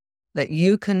 That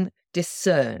you can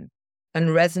discern and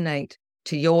resonate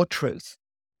to your truth.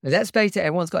 Let's face it,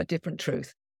 everyone's got a different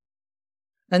truth.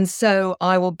 And so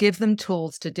I will give them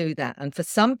tools to do that. And for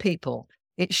some people,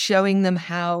 it's showing them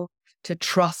how to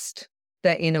trust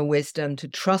their inner wisdom, to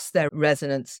trust their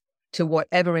resonance to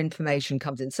whatever information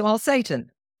comes in. So I'll say to them,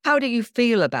 how do you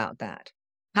feel about that?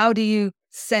 How do you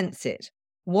sense it?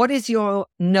 What is your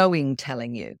knowing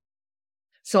telling you?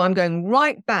 So I'm going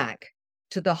right back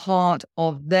to the heart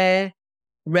of their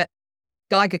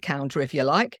Geiger counter, if you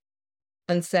like,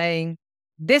 and saying,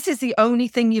 this is the only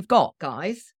thing you've got,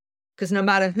 guys. Because no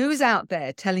matter who's out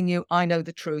there telling you, I know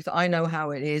the truth, I know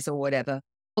how it is or whatever,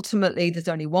 ultimately there's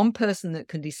only one person that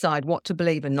can decide what to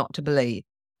believe and not to believe,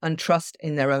 and trust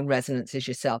in their own resonance is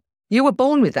yourself. You were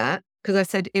born with that, because I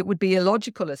said it would be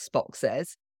illogical, as Spock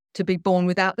says, to be born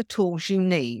without the tools you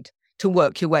need to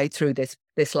work your way through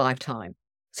this lifetime.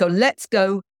 So let's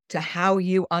go to how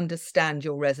you understand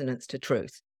your resonance to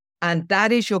truth. And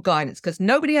that is your guidance, because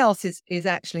nobody else is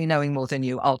actually knowing more than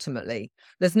you, ultimately.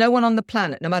 There's no one on the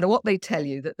planet, no matter what they tell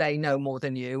you, that they know more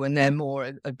than you and they're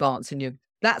more advanced than you.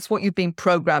 That's what you've been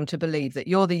programmed to believe, that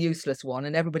you're the useless one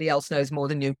and everybody else knows more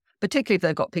than you, particularly if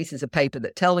they've got pieces of paper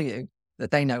that tell you that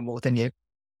they know more than you.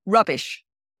 Rubbish.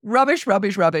 Rubbish,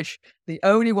 rubbish, rubbish. The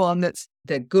only one that's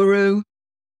the guru,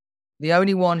 the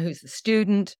only one who's the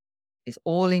student, is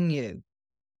all in you.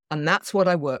 And that's what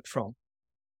I work from.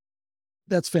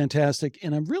 That's fantastic.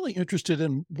 And I'm really interested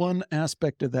in one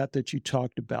aspect of that you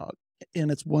talked about. And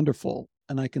it's wonderful.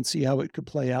 And I can see how it could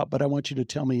play out. But I want you to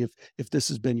tell me if this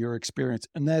has been your experience.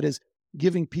 And that is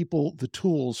giving people the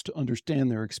tools to understand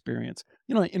their experience.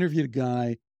 I interviewed a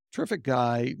guy, terrific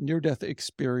guy, near-death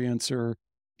experiencer.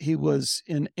 He was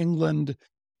in England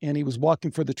and he was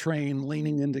walking for the train,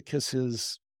 leaning in to kiss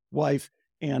his wife,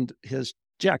 and his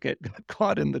jacket got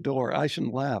caught in the door. I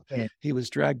shouldn't laugh. Yeah. He was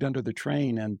dragged under the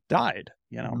train and died,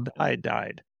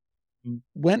 died.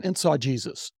 Went and saw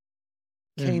Jesus,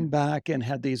 came back and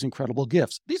had these incredible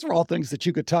gifts. These are all things that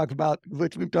you could talk about,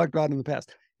 which we've talked about in the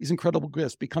past. These incredible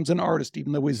gifts, becomes an artist,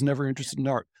 even though he's never interested in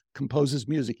art, composes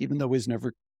music, even though he's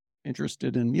never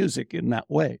interested in music in that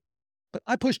way. But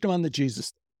I pushed him on the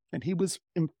Jesus, and he was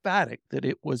emphatic that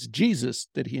it was Jesus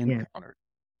that he encountered.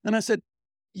 Yeah. And I said,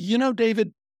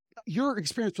 David, your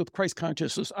experience with Christ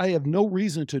consciousness, I have no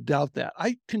reason to doubt that.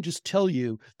 I can just tell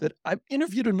you that I've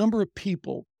interviewed a number of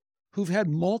people who've had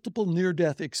multiple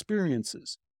near-death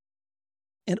experiences.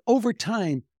 And over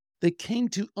time, they came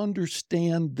to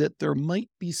understand that there might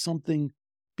be something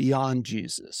beyond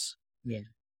Jesus. Yeah.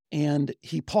 And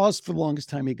he paused for the longest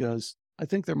time. He goes, I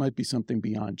think there might be something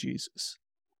beyond Jesus.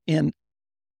 And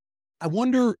I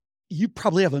wonder, you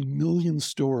probably have a million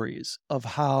stories of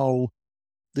how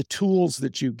the tools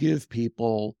that you give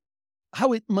people,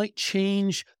 how it might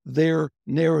change their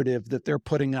narrative that they're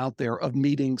putting out there of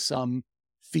meeting some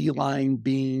feline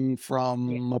being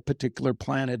from a particular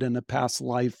planet in a past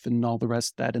life and all the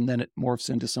rest of that. And then it morphs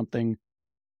into something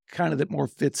kind of that more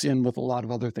fits in with a lot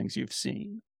of other things you've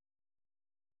seen.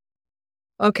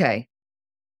 Okay.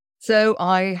 So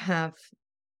I have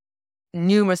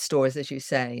numerous stories, as you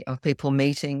say, of people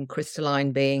meeting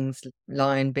crystalline beings,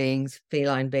 lion beings,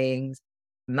 feline beings,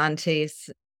 mantis.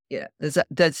 Yeah,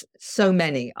 there's so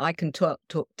many. I can tell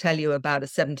you about a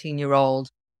 17-year-old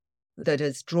that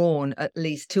has drawn at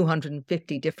least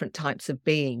 250 different types of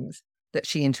beings that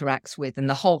she interacts with, and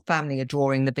the whole family are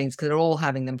drawing the beings because they're all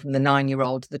having them, from the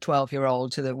 9-year-old to the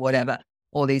 12-year-old to the whatever,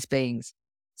 all these beings.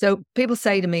 So people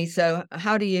say to me, so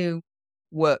how do you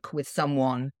work with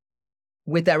someone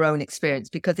with their own experience?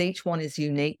 Because each one is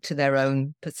unique to their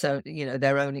own persona,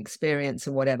 their own experience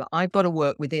or whatever. I've got to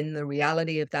work within the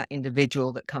reality of that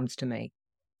individual that comes to me.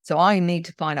 So I need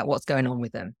to find out what's going on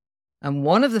with them. And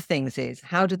one of the things is,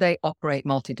 how do they operate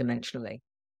multidimensionally?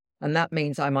 And that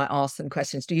means I might ask them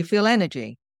questions. Do you feel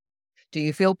energy? Do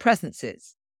you feel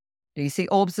presences? Do you see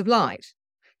orbs of light?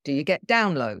 Do you get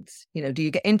downloads? Do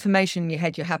you get information in your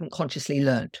head you haven't consciously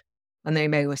learned? And they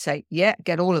may say, yeah,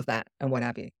 get all of that and what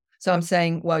have you. So I'm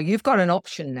saying, well, you've got an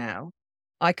option now.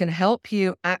 I can help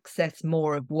you access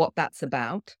more of what that's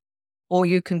about, or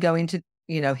you can go into,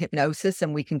 hypnosis,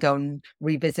 and we can go and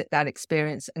revisit that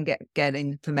experience and get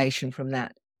information from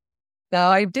that.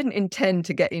 Now, I didn't intend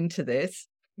to get into this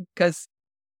because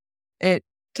it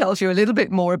tells you a little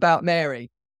bit more about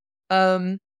Mary.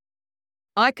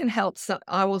 I can help.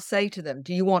 I will say to them,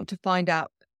 do you want to find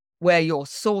out where your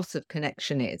source of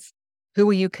connection is? Who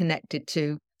are you connected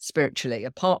to spiritually,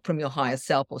 apart from your higher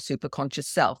self or superconscious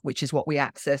self, which is what we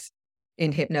access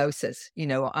in hypnosis?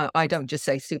 I don't just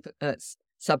say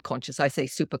subconscious, I say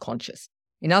superconscious.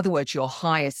 In other words, your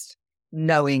highest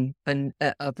knowing and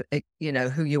of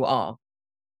who you are.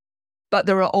 But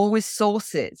there are always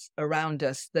sources around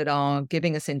us that are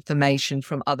giving us information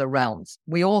from other realms.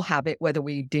 We all have it, whether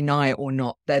we deny it or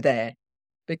not. They're there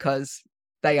because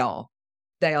they are.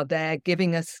 They are there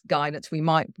giving us guidance. We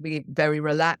might be very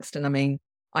relaxed. And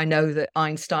I know that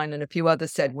Einstein and a few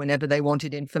others said whenever they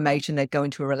wanted information, they'd go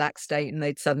into a relaxed state and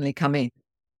they'd suddenly come in.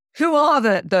 Who are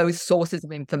those sources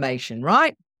of information,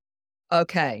 right?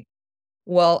 Okay.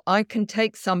 Well, I can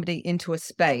take somebody into a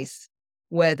space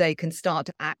where they can start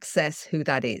to access who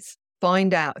that is,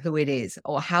 find out who it is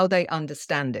or how they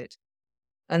understand it.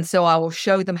 And so I will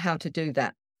show them how to do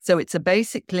that. So it's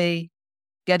basically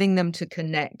getting them to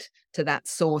connect to that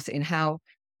source in how,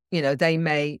 they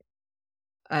may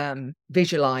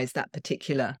visualize that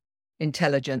particular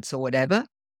intelligence or whatever.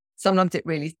 Sometimes it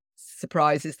really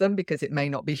surprises them because it may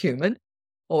not be human.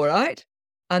 All right.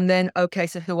 And then, okay,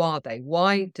 so who are they?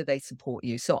 Why do they support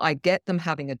you? So I get them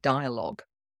having a dialogue.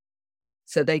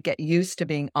 So they get used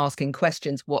to asking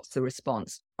questions, what's the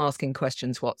response? Asking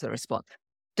questions, what's the response?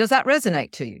 Does that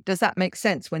resonate to you? Does that make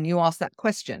sense when you ask that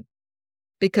question?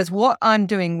 Because what I'm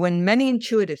doing when many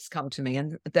intuitives come to me,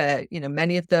 and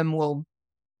many of them will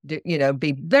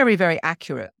be very, very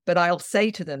accurate, but I'll say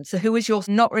to them, so who is yours?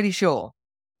 Not really sure.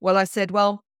 Well, I said,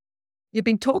 well, you've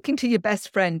been talking to your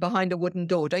best friend behind a wooden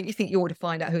door. Don't you think you ought to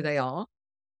find out who they are?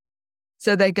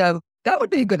 So they go, that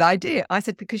would be a good idea. I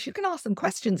said, because you can ask them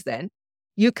questions then.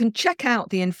 You can check out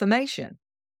the information.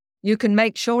 You can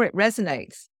make sure it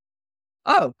resonates.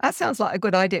 Oh, that sounds like a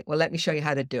good idea. Well, let me show you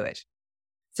how to do it.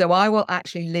 So I will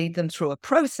actually lead them through a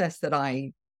process that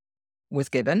I was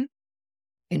given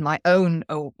in my own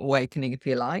awakening, if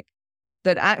you like,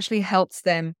 that actually helps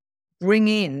them bring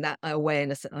in that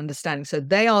awareness and understanding. So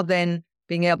they are then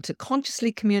being able to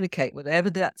consciously communicate with whatever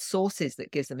that source is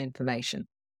that gives them information.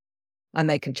 And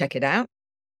they can check it out.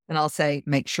 And I'll say,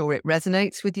 make sure it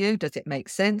resonates with you. Does it make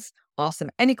sense? Ask them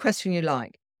any question you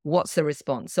like. What's the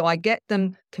response? So I get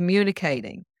them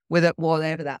communicating with it,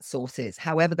 whatever that source is,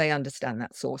 however they understand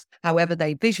that source, however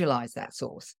they visualize that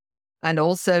source. And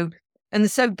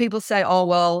so people say, oh,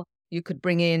 well, you could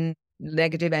bring in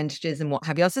negative entities and what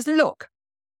have you. I says, look,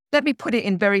 let me put it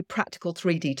in very practical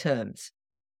 3D terms.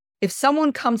 If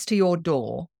someone comes to your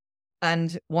door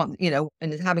and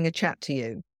is having a chat to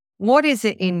you, what is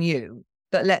it in you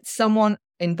that lets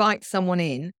invite someone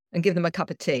in and give them a cup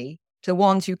of tea to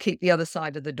ones you keep the other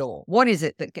side of the door? What is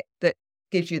it that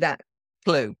gives you that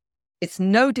clue? It's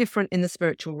no different in the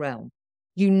spiritual realm.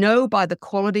 You know by the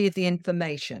quality of the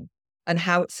information and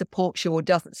how it supports you or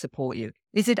doesn't support you.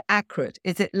 Is it accurate?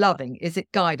 Is it loving? Is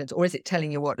it guidance? Or is it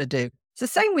telling you what to do? It's the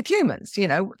same with humans.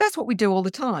 That's what we do all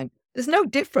the time. There's no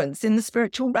difference in the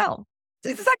spiritual realm.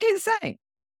 It's exactly the same.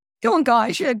 Go on,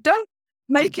 guys. Don't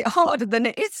make it harder than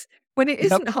it is when it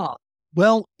isn't hard.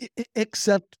 Well,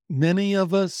 except many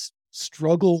of us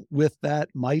struggle with that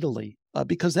mightily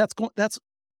because that's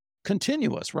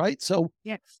continuous, right? So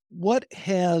yes. What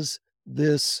has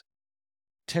this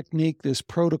technique, this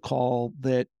protocol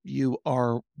that you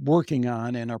are working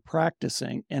on and are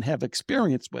practicing and have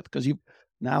experience with, because you've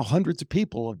now hundreds of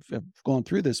people have gone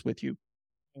through this with you.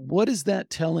 What is that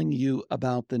telling you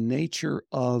about the nature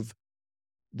of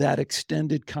that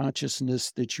extended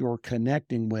consciousness that you're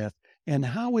connecting with and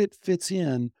how it fits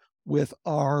in with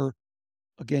our,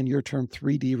 again, your term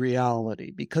 3D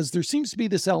reality? Because there seems to be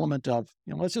this element of,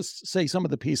 let's just say some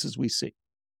of the pieces we see.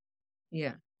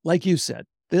 Yeah. Like you said,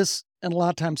 this, and a lot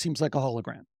of times seems like a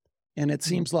hologram. And it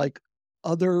seems like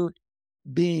other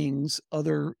beings,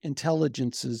 other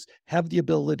intelligences have the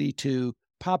ability to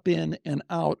pop in and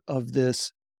out of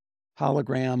this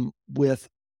hologram with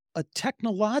a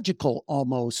technological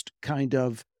almost kind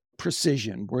of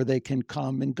precision where they can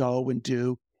come and go and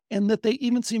do, and that they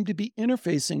even seem to be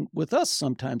interfacing with us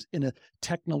sometimes in a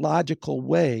technological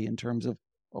way in terms of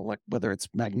whether it's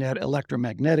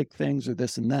electromagnetic things or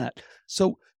this and that.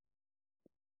 So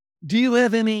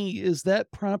is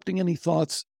that prompting any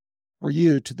thoughts for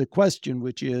you to the question,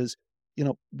 which is,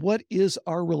 what is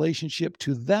our relationship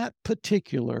to that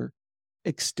particular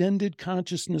extended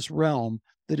consciousness realm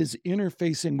that is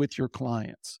interfacing with your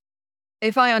clients?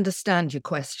 If I understand your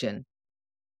question,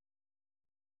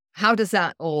 how does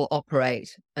that all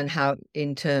operate, and how,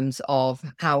 in terms of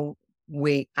how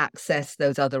we access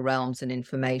those other realms and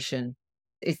information?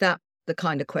 Is that the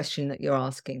kind of question that you're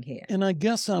asking here? And I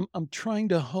guess I'm trying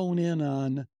to hone in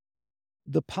on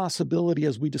the possibility,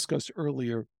 as we discussed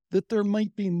earlier, that there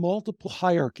might be multiple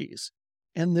hierarchies,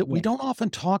 and that we Yeah. don't often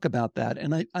talk about that.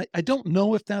 And I don't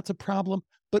know if that's a problem,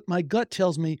 but my gut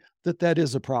tells me that that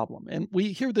is a problem. And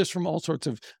we hear this from all sorts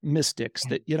of mystics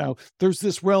that, there's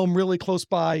this realm really close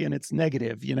by and it's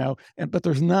negative, but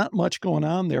there's not much going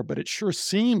on there, but it sure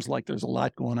seems like there's a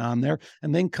lot going on there.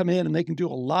 And they can come in and they can do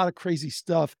a lot of crazy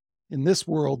stuff in this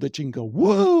world that you can go,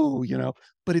 whoa,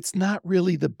 but it's not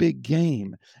really the big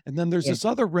game. And then there's Yeah. this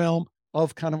other realm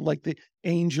of kind of like the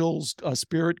angels,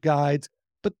 spirit guides,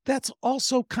 but that's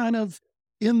also kind of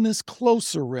in this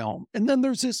closer realm. And then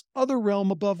there's this other realm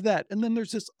above that. And then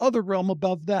there's this other realm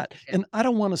above that. Yeah. And I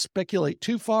don't want to speculate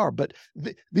too far, but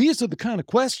these are the kind of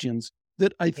questions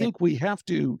that I think we have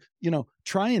to,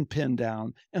 try and pin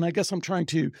down. And I guess I'm trying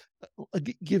to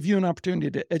give you an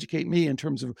opportunity to educate me in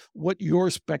terms of what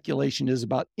your speculation is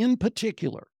about, in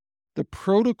particular, the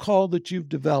protocol that you've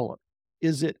developed.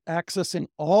 Is it accessing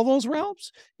all those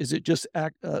realms? Is it just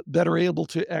better able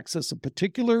to access a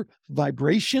particular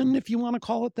vibration, if you want to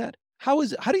call it that? How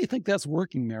do you think that's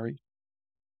working, Mary?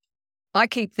 I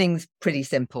keep things pretty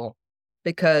simple,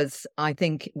 because I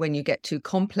think when you get too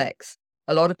complex,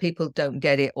 a lot of people don't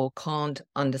get it or can't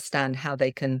understand how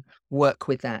they can work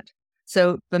with that.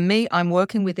 So for me, I'm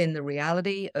working within the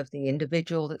reality of the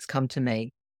individual that's come to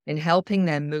me, in helping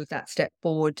them move that step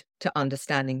forward to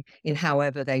understanding in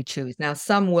however they choose. Now,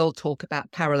 some will talk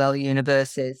about parallel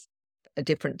universes,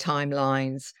 different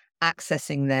timelines,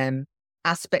 accessing them,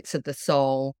 aspects of the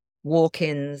soul,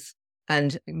 walk-ins,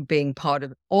 and being part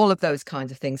of all of those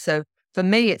kinds of things. So for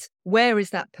me, it's where is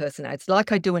that person at? It's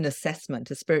like I do an assessment,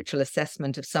 a spiritual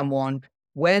assessment of someone,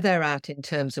 where they're at in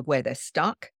terms of where they're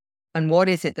stuck, and what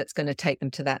is it that's going to take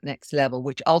them to that next level,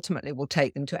 which ultimately will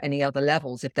take them to any other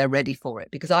levels if they're ready for it.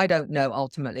 Because I don't know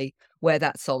ultimately where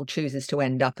that soul chooses to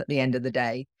end up at the end of the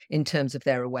day in terms of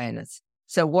their awareness.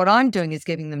 So what I'm doing is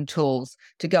giving them tools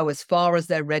to go as far as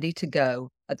they're ready to go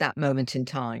at that moment in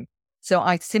time. So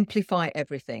I simplify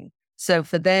everything. So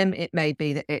for them, it may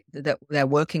be that they're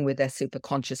working with their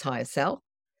superconscious higher self.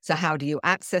 So how do you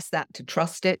access that to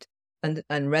trust it and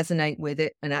resonate with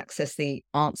it and access the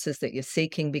answers that you're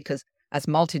seeking? Because as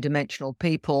multidimensional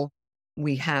people,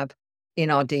 we have in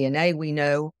our DNA, we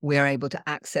know we're able to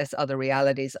access other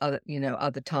realities, other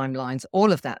timelines,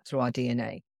 all of that through our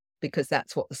DNA, because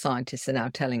that's what the scientists are now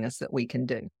telling us that we can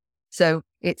do. So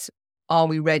it's, are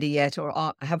we ready yet?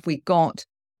 Or have we got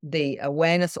the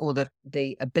awareness or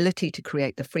the ability to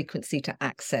create the frequency to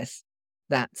access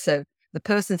that? So the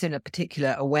person's in a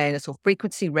particular awareness or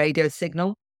frequency radio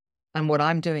signal. And what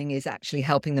I'm doing is actually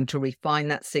helping them to refine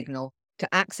that signal to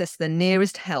access the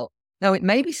nearest help. Now, it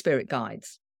may be spirit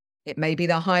guides. It may be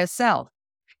their higher self.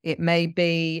 It may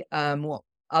be what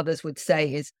others would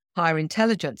say is higher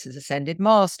intelligences, ascended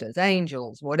masters,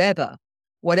 angels, whatever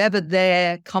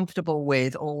they're comfortable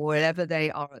with or whatever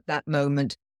they are at that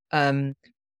moment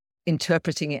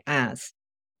interpreting it as.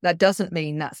 That doesn't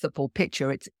mean that's the full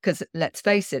picture. It's because, let's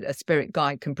face it, a spirit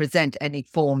guide can present any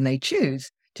form they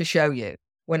choose to show you.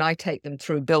 When I take them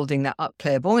through building that up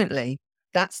clairvoyantly,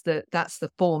 that's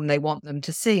the form they want them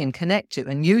to see and connect to.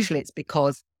 And usually it's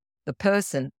because the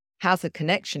person has a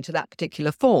connection to that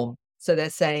particular form. So they're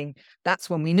saying, that's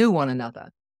when we knew one another.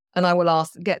 And I will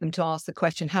get them to ask the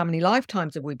question, how many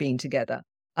lifetimes have we been together?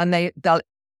 And they'll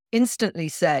instantly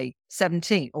say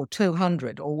 17 or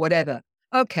 200 or whatever.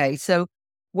 Okay, so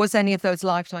was any of those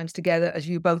lifetimes together as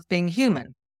you both being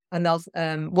human? And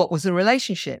what was the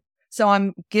relationship? So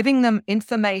I'm giving them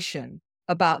information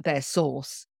about their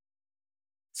source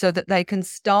so that they can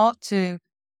start to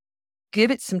give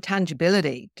it some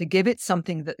tangibility, to give it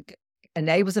something that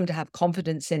enables them to have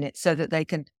confidence in it so that they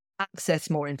can access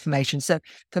more information. So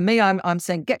for me, I'm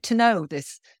saying, get to know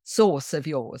this source of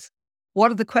yours.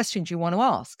 What are the questions you want to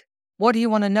ask? What do you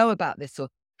want to know about this? Or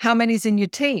how many's in your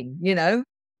team?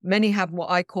 Many have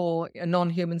what I call a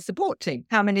non-human support team.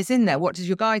 How many's in there? What does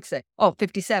your guide say? Oh,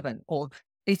 57 or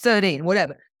 13,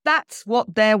 whatever. That's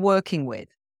what they're working with.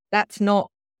 That's not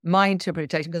my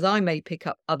interpretation, because I may pick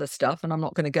up other stuff, and I'm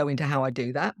not going to go into how I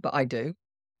do that, but I do.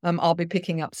 I'll be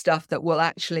picking up stuff that will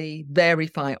actually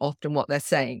verify often what they're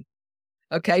saying.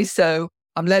 Okay, so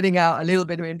I'm letting out a little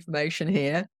bit of information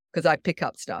here because I pick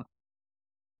up stuff.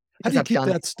 How because do you I've keep done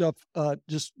it. that stuff?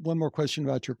 Just one more question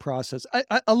about your process.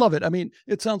 I love it. I mean,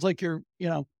 it sounds like you're,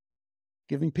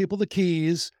 giving people the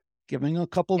keys, giving a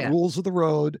couple of Yeah. rules of the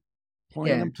road,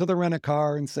 pointing Yeah. them to the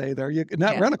rent-a-car and say, there you,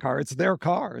 not Yeah. rent-a-car, it's their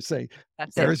car. Say,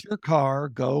 That's it. there's your car,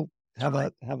 go That's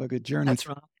right. have a good journey. That's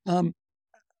right. Um,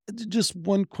 just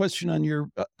one question on your,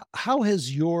 how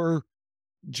has your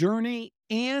journey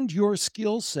and your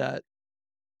skill set,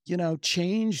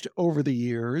 changed over the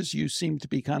years? You seem to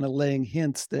be kind of laying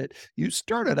hints that you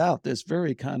started out this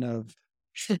very kind of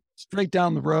straight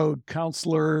down the road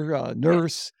counselor, Yeah.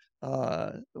 nurse.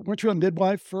 Weren't you a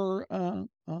midwife for,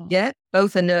 Yeah.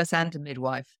 Both a nurse and a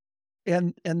midwife.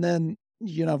 and then,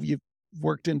 you've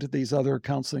worked into these other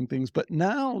counseling things, but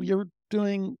now you're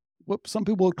doing what some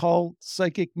people would call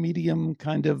psychic medium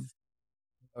kind of.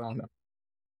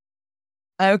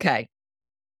 Okay.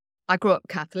 I grew up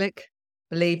Catholic,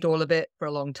 believed all of it for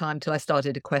a long time till I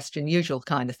started to question usual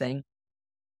kind of thing.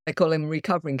 They call them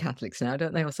recovering Catholics now,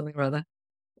 don't they, or something or other?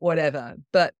 Whatever.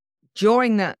 But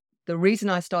during that, the reason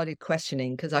I started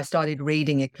questioning, because I started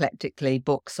reading eclectically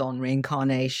books on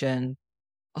reincarnation,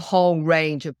 a whole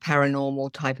range of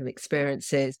paranormal type of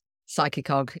experiences, psychic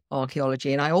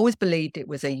archaeology. And I always believed it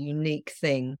was a unique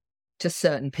thing to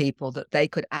certain people, that they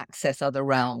could access other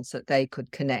realms, that they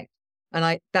could connect.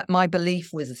 And that my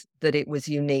belief was that it was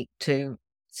unique to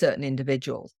certain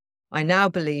individuals. I now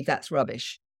believe that's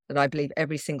rubbish, that I believe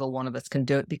every single one of us can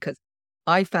do it, because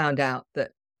I found out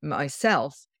that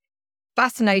myself,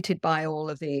 fascinated by all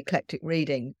of the eclectic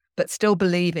reading, but still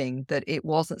believing that it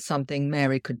wasn't something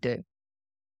Mary could do.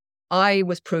 I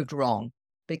was proved wrong,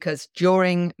 because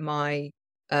during my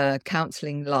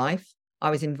counseling life, I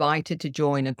was invited to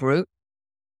join a group.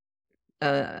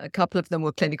 A couple of them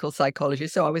were clinical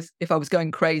psychologists. So if I was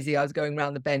going crazy, I was going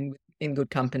around the bend in good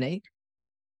company,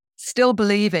 still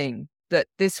believing that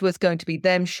this was going to be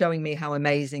them showing me how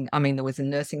amazing. I mean, there was a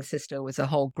nursing sister, there was a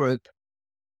whole group.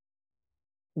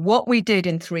 What we did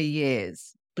in 3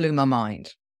 years blew my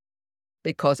mind,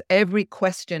 because every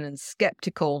question and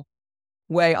skeptical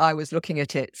way I was looking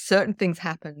at it, certain things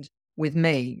happened with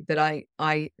me that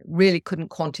I really couldn't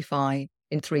quantify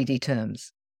in 3D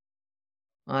terms.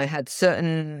 I had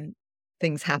certain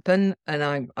things happen, and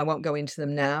I won't go into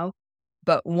them now,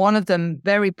 but one of them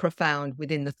very profound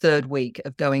within the 3rd week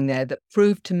of going there, that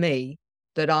proved to me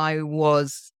that I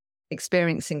was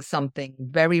experiencing something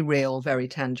very real, very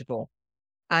tangible,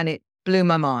 and it blew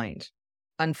my mind.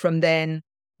 And from then,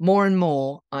 more and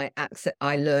more, I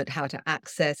learned how to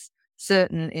access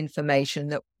certain information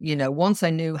that, once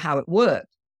I knew how it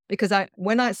worked, because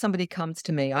when somebody comes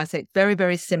to me, I say it's very,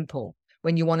 very simple.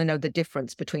 When you want to know the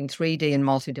difference between 3D and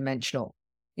multidimensional.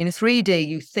 In 3D,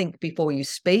 you think before you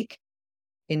speak.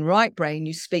 In right brain,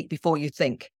 you speak before you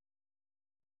think.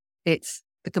 It's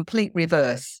the complete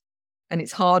reverse. And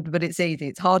it's hard, but it's easy.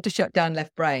 It's hard to shut down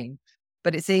left brain,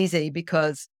 but it's easy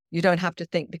because you don't have to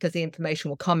think, because the information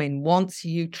will come in once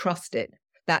you trust it,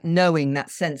 that knowing,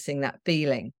 that sensing, that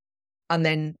feeling. And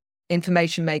then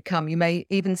information may come. You may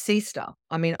even see stuff.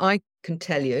 I mean, I can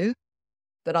tell you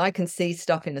that I can see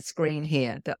stuff in a screen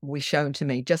here that will be shown to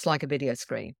me, just like a video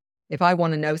screen. If I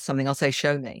want to know something, I'll say,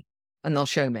 show me, and they'll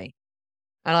show me.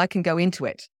 And I can go into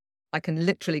it. I can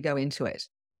literally go into it.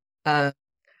 I'll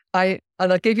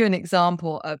give you an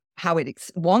example of how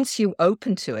once you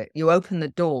open to it, you open the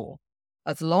door.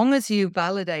 As long as you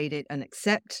validate it and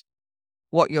accept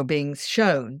what you're being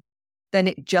shown, then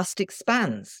it just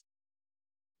expands,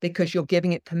 because you're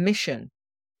giving it permission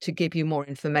to give you more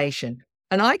information.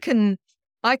 And I can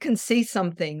see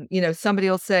something, somebody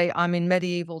will say, I'm in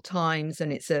medieval times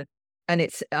and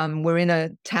we're in a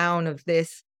town of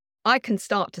this. I can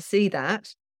start to see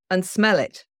that and smell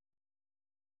it.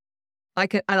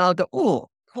 And I'll go, oh,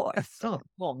 what a thought.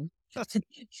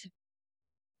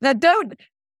 Now don't,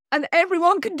 and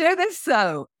everyone can do this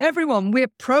though. Everyone, we're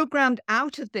programmed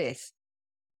out of this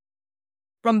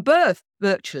from birth,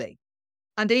 virtually.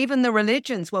 And even the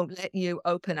religions won't let you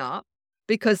open up,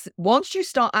 because once you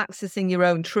start accessing your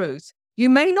own truth, you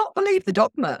may not believe the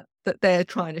dogma that they're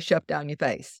trying to shove down your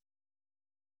face.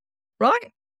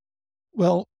 Right?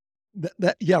 Well,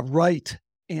 yeah, right.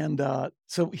 And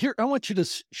so here, I want you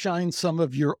to shine some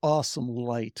of your awesome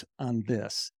light on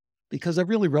this, because I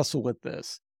really wrestle with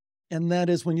this. And that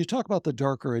is, when you talk about the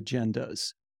darker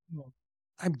agendas,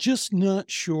 I'm just not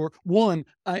sure. One,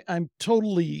 I'm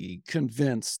totally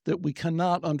convinced that we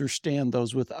cannot understand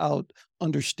those without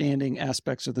understanding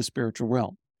aspects of the spiritual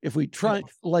realm. If we try,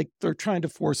 like they're trying to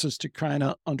force us to kind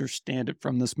of understand it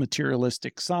from this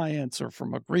materialistic science or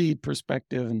from a greed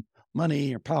perspective and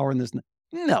money or power and this.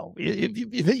 No, if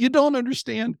you don't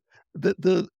understand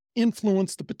the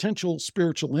influence, the potential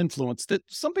spiritual influence that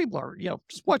some people are,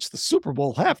 just watch the Super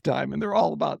Bowl halftime and they're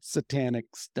all about satanic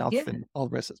stuff Yeah. and all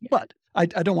the rest of it. But I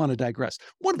don't want to digress.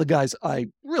 One of the guys I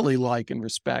really like and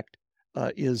respect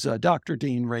is Dr.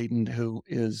 Dean Radin, who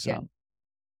is, of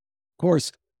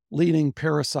course, leading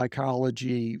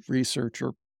parapsychology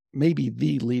researcher, maybe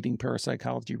the leading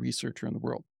parapsychology researcher in the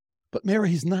world. But Mary,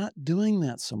 he's not doing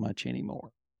that so much anymore.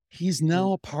 He's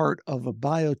now a part of a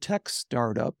biotech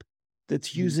startup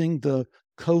that's using the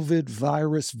COVID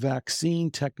virus vaccine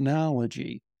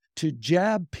technology to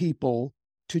jab people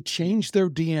to change their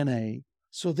DNA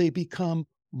so they become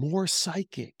more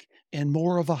psychic and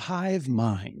more of a hive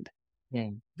mind.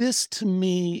 Yeah. This to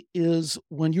me is,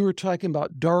 when you were talking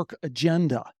about dark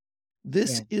agenda,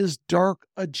 this is dark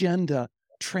agenda,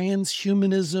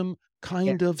 transhumanism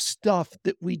kind of stuff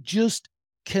that we just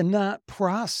cannot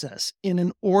process in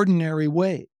an ordinary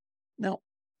way. Now,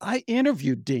 I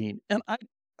interviewed Dean and I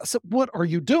said, what are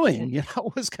you doing?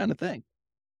 This kind of thing.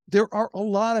 There are a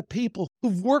lot of people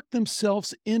who've worked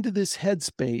themselves into this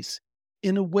headspace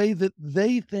in a way that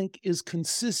they think is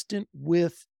consistent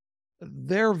with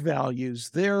their values,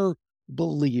 their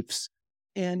beliefs.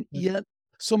 And yet,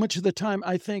 so much of the time,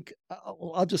 I think,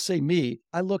 I'll just say me,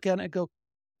 I look at it and go,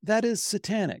 that is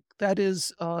satanic. That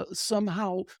is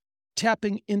somehow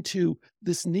tapping into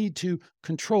this need to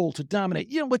control, to dominate.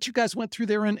 What you guys went through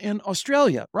there in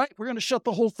Australia, right? We're going to shut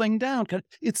the whole thing down.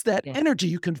 It's that energy.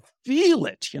 You can feel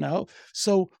it,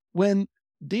 So when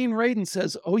Dean Radin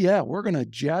says, oh yeah, we're going to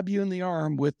jab you in the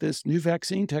arm with this new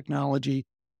vaccine technology,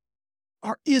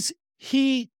 is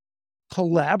he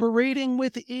collaborating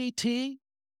with ET?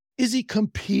 Is he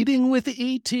competing with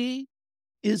ET?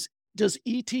 Does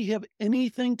ET have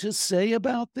anything to say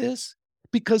about this?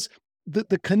 Because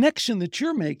the connection that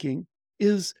you're making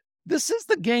is, this is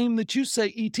the game that you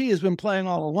say ET has been playing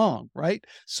all along, right?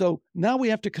 So now we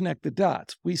have to connect the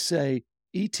dots. We say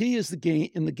ET is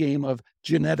in the game of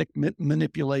genetic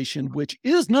manipulation, which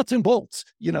is nuts and bolts.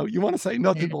 You want to say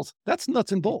nuts and bolts. That's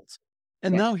nuts and bolts.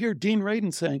 And now here Dean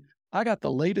Radin saying, I got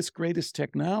the latest, greatest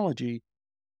technology.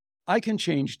 I can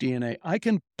change DNA. I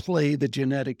can play the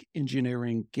genetic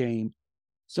engineering game.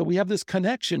 So we have this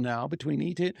connection now between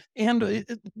ET and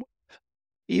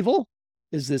evil.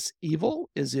 Is this evil?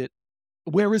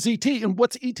 Where is ET? And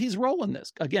what's ET's role in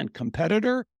this? Again,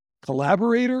 competitor,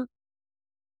 collaborator?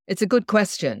 It's a good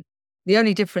question. The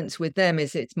only difference with them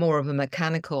is it's more of a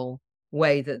mechanical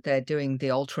way that they're doing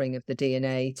the altering of the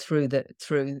DNA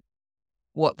through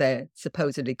what they're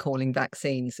supposedly calling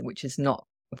vaccines, which is not,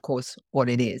 of course, what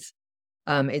it is.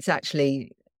 It's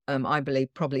actually, I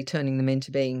believe, probably turning them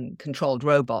into being controlled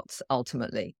robots.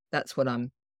 Ultimately, that's what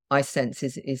I sense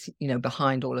is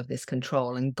behind all of this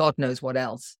control, and God knows what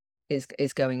else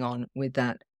is going on with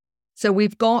that. So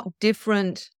we've got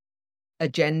different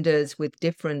agendas with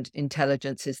different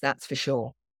intelligences, that's for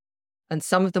sure. And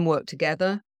some of them work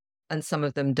together and some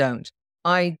of them don't.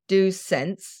 I do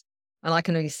sense, and I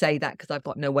can only say that because I've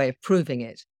got no way of proving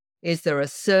it, is there are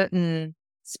certain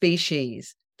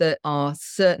species that are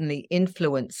certainly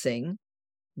influencing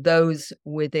those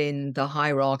within the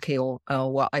hierarchy or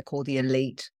what I call the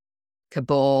elite,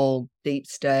 cabal, deep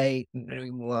state,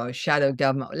 shadow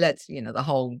government, the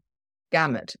whole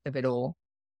gamut of it all.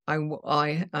 And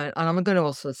I'm going to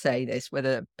also say this,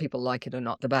 whether people like it or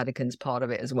not, the Vatican's part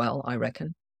of it as well, I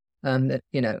reckon. That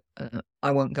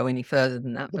I won't go any further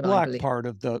than that. The but black I believe part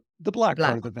of the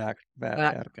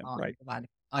Vatican, right?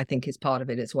 I think is part of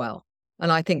it as well,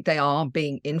 and I think they are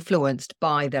being influenced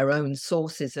by their own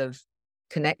sources of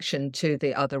connection to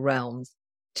the other realms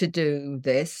to do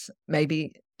this.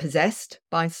 Maybe possessed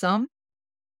by some.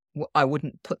 I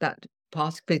wouldn't put that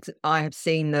past, because I have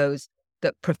seen those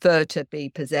that prefer to be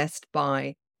possessed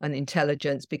by an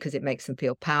intelligence because it makes them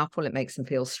feel powerful, it makes them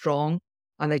feel strong,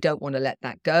 and they don't want to let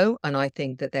that go. And I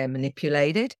think that they're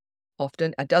manipulated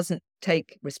often. It doesn't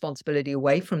take responsibility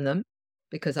away from them,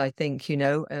 because I think,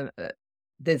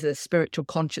 there's a spiritual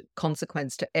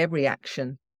consequence to every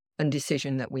action and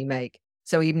decision that we make.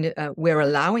 So even we're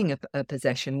allowing a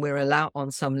possession, we're allowed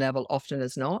on some level, often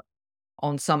as not,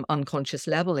 on some unconscious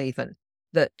level even,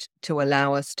 that to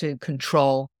allow us to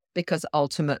control, because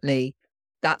ultimately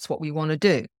that's what we want to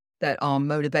do, that our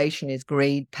motivation is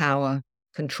greed, power,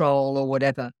 control, or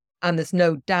whatever. And there's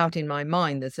no doubt in my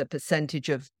mind there's a percentage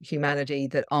of humanity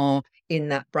that are in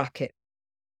that bracket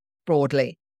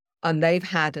broadly. And they've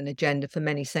had an agenda for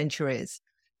many centuries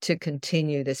to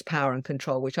continue this power and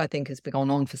control, which I think has been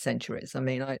going on for centuries. I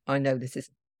mean, I know this is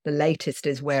the latest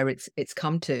is where it's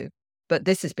come to, but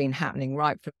this has been happening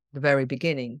right from the very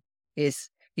beginning. Is,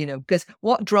 because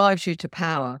what drives you to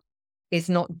power is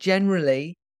not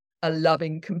generally a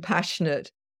loving,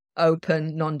 compassionate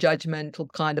open, non-judgmental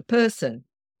kind of person.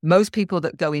 Most people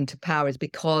that go into power is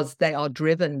because they are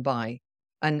driven by,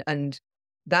 and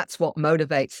that's what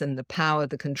motivates them, the power,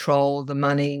 the control, the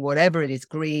money, whatever it is,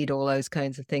 greed, all those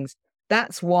kinds of things.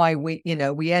 That's why we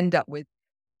end up with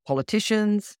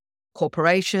politicians,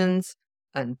 corporations,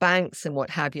 and banks and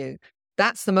what have you.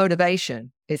 That's the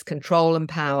motivation, is control and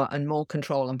power and more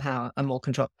control and power and more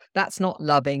control. That's not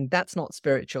loving. That's not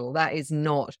spiritual. That is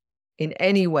not in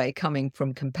any way coming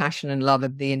from compassion and love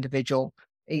of the individual,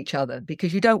 each other,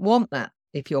 because you don't want that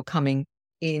if you're coming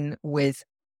in with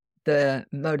the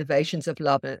motivations of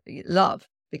love,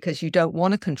 because you don't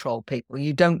want to control people.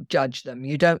 You don't judge them.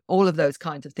 You don't, all of those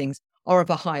kinds of things are of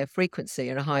a higher frequency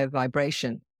and a higher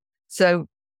vibration. So,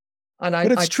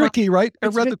 but it's tricky, right? I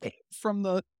read tricky. from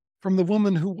the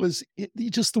woman who was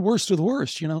just the worst of the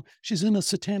worst. She's in a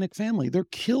satanic family. They're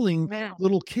killing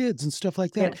little kids and stuff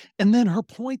like that. Yeah. And then her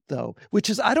point, though, which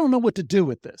is, I don't know what to do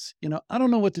with this. I don't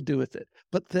know what to do with it.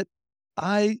 But that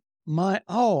I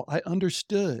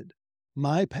understood.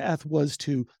 My path was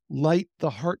to light the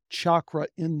heart chakra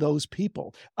in those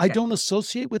people. I don't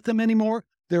associate with them anymore.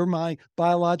 They're my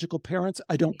biological parents.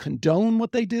 I don't condone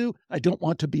what they do. I don't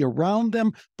want to be around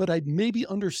them, but I maybe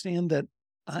understand that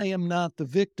I am not the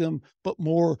victim, but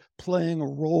more playing a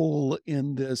role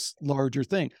in this larger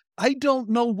thing. I don't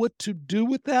know what to do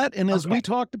with that. And as we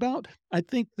talked about, I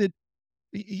think that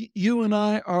you and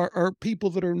I are people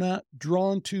that are not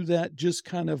drawn to that just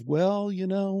kind of,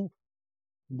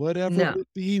 whatever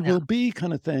will be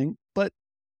kind of thing. But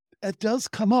it does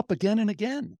come up again and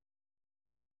again.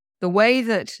 The way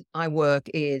that I work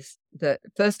is that,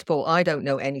 first of all, I don't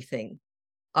know anything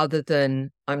other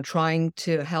than I'm trying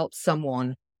to help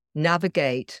someone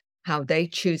navigate how they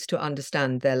choose to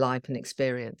understand their life and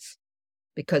experience,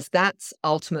 because that's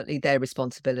ultimately their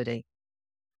responsibility.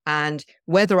 And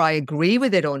whether I agree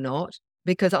with it or not,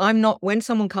 because when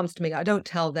someone comes to me, I don't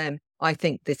tell them, I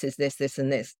think this is this, this,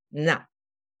 and this. No.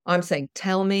 I'm saying,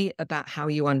 tell me about how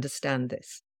you understand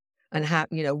this and how,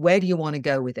 where do you want to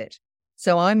go with it?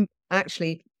 So I'm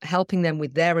actually helping them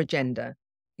with their agenda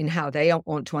in how they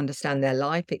want to understand their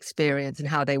life experience and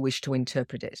how they wish to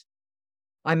interpret it.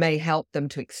 I may help them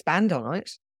to expand on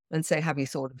it and say, have you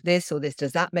thought of this or this?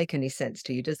 Does that make any sense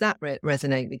to you? Does that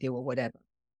resonate with you or whatever?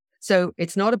 So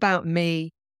it's not about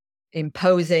me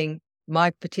imposing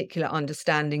my particular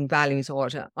understanding, values, or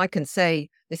whatever. I can say,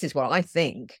 this is what I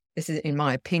think. This is, in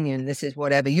my opinion, this is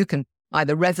whatever. You can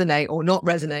either resonate or not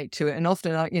resonate to it. And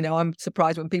often, I'm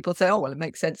surprised when people say, oh, well, it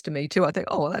makes sense to me too. I think,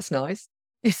 oh, well, that's nice.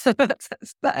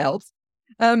 That helps.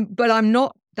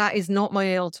 But that is not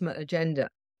my ultimate agenda.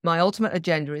 My ultimate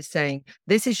agenda is saying,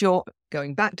 this is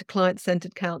going back to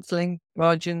client-centered counseling,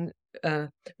 Rogerian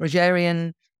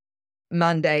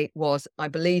mandate was, I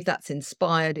believe that's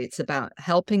inspired. It's about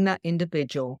helping that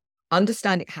individual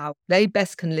understanding how they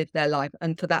best can live their life.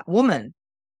 And for that woman,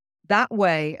 that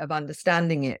way of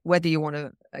understanding it, whether you want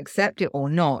to accept it or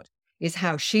not, is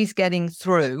how she's getting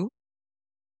through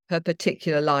her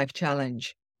particular life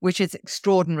challenge, which is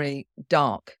extraordinarily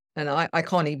dark. And I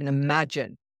can't even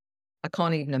imagine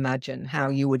how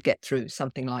you would get through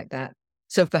something like that.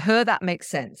 So for her, that makes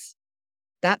sense.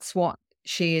 That's what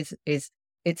she is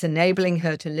it's enabling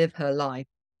her to live her life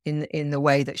in the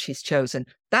way that she's chosen.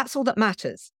 That's all that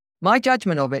matters. My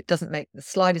judgment of it doesn't make the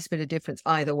slightest bit of difference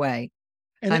either way.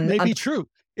 And it may be true.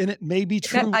 And it may be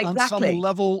true on some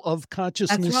level of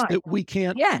consciousness that we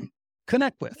can't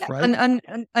connect with, right?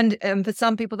 And for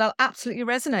some people, they'll absolutely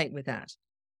resonate with that.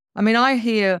 I mean, I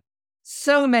hear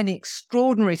so many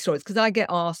extraordinary stories because I get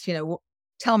asked,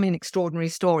 tell me an extraordinary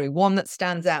story, one that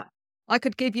stands out. I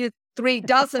could give you 3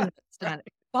 dozen that stand,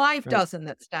 5 dozen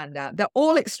that stand out. They're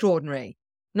all extraordinary,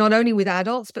 not only with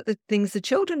adults, but the things the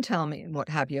children tell me and what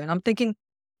have you. And I'm thinking,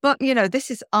 but,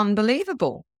 this is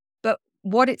unbelievable. But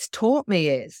what it's taught me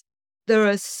is there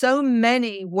are so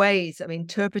many ways of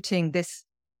interpreting this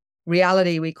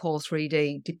reality we call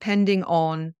 3D, depending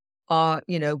on our,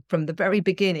 from the very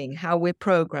beginning, how we're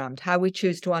programmed, how we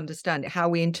choose to understand it, how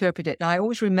we interpret it. And I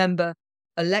always remember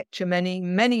a lecture many,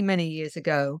 many, many years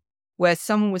ago where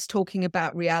someone was talking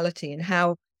about reality and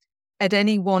how at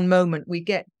any one moment we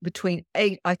get between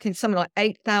something like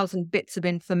 8,000 bits of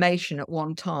information at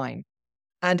one time.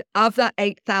 And of that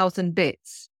 8,000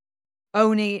 bits,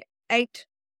 only 8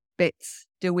 bits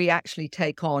do we actually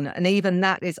take on. And even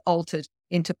that is altered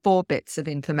into 4 bits of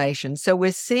information. So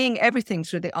we're seeing everything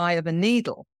through the eye of a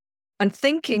needle and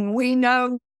thinking we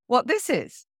know what this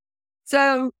is.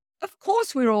 So of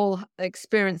course we're all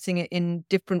experiencing it in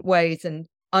different ways and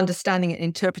understanding it,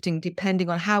 interpreting, depending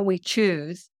on how we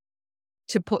choose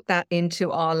to put that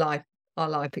into our life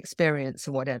experience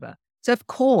or whatever. So of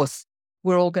course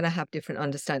we're all going to have different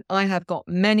understanding. I have got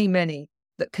many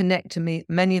that connect to me,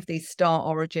 many of these star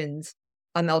origins,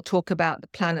 and they'll talk about the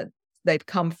planet they've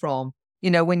come from.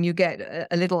 You know, when you get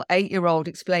a little 8-year-old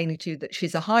explaining to you that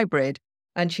she's a hybrid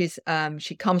and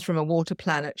she comes from a water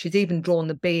planet, she's even drawn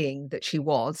the being that she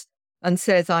was and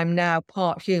says, I'm now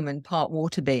part human, part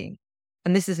water being.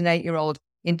 And this is an 8-year-old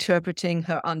interpreting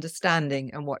her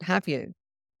understanding and what have you.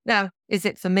 Now, is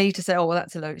it for me to say, oh, well,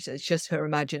 that's it's just her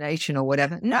imagination or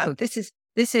whatever? No, this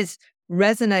is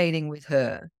resonating with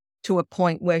her to a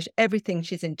point where everything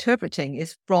she's interpreting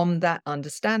is from that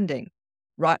understanding,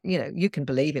 right? You know, you can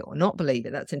believe it or not believe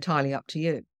it. That's entirely up to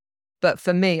you. But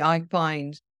for me, I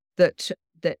find that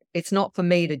it's not for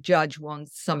me to judge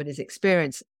somebody's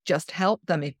experience, just help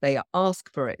them if they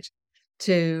ask for it,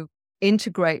 to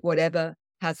integrate whatever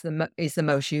is the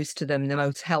most use to them, the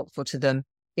most helpful to them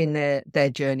in their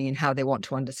journey and how they want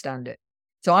to understand it.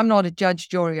 So I'm not a judge,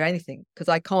 jury, or anything, because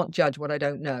I can't judge what I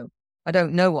don't know. I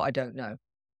don't know what I don't know.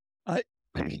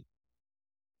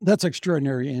 That's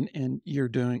extraordinary, and you're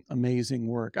doing amazing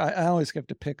work. I always have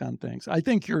to pick on things. I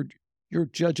think you're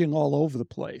judging all over the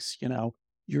place. You know,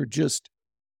 you're just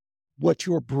what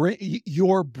you're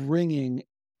bringing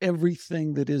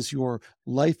everything that is your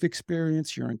life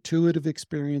experience, your intuitive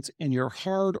experience, and your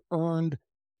hard-earned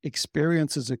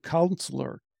experience as a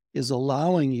counselor is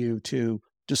allowing you to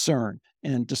discern.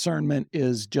 And discernment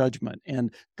is judgment,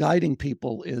 and guiding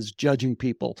people is judging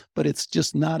people, but it's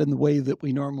just not in the way that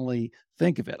we normally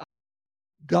think of it.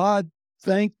 God,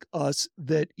 thank us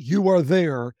that you are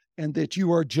there and that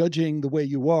you are judging the way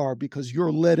you are, because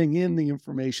you're letting in the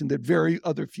information that very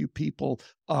other few people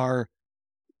are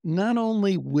not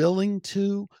only willing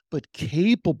to, but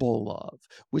capable of,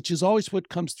 which is always what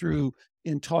comes through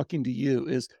in talking to you,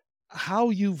 is how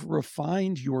you've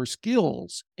refined your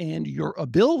skills, and your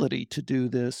ability to do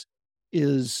this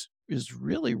is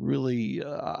really, really,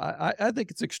 I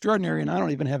think it's extraordinary. And I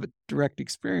don't even have a direct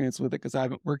experience with it because I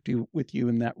haven't worked with you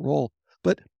in that role.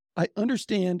 But I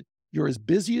understand you're as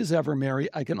busy as ever, Mary.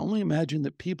 I can only imagine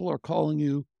that people are calling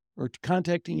you or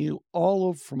contacting you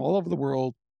from all over the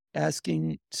world,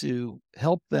 asking to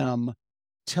help them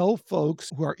tell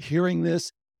folks who are hearing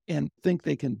this and think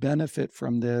they can benefit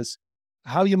from this,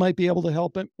 how you might be able to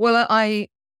help them. Well,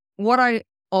 what I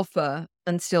offer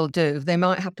and still do, they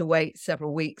might have to wait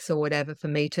several weeks or whatever for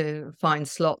me to find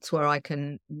slots where I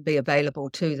can be available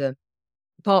to them.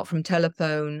 Apart from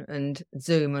telephone and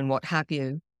Zoom and what have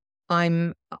you,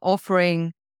 I'm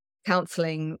offering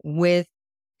counseling with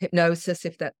hypnosis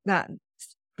if that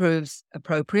proves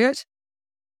appropriate.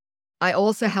 I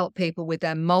also help people with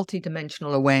their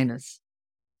multidimensional awareness.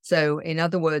 So in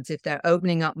other words, if they're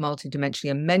opening up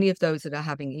multidimensionally, and many of those that are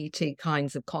having ET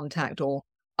kinds of contact or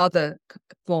other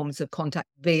forms of contact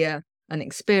via an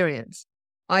experience,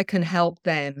 I can help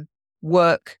them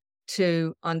work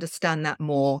to understand that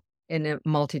more in a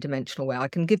multidimensional way. I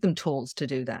can give them tools to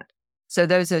do that. So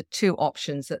those are two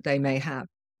options that they may have.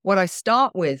 What I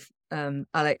start with,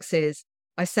 Alex, is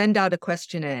I send out a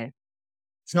questionnaire.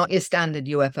 It's not your standard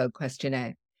UFO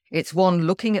questionnaire. It's one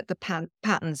looking at the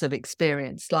patterns of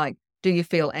experience, like, do you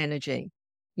feel energy?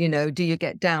 You know, do you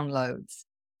get downloads?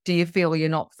 Do you feel you're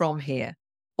not from here?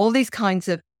 All these kinds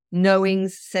of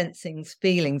knowings, sensings,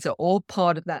 feelings are all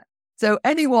part of that. So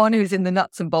anyone who's in the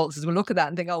nuts and bolts will look at that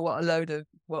and think, oh, what a load of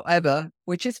whatever,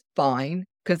 which is fine,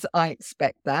 because I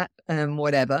expect that,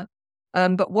 whatever.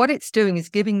 But what it's doing is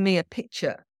giving me a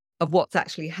picture of what's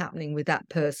actually happening with that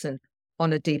person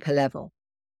on a deeper level.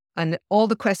 And all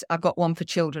the questions, I've got one for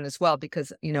children as well,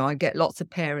 because, you know, I get lots of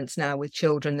parents now with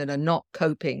children that are not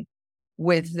coping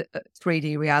with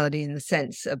 3D reality in the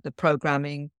sense of the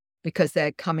programming, because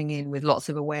they're coming in with lots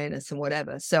of awareness and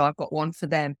whatever. So I've got one for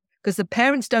them, because the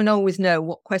parents don't always know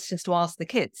what questions to ask the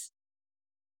kids.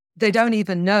 They don't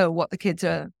even know what the kids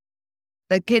are.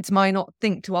 The kids might not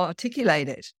think to articulate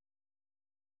it.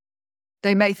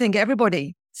 They may think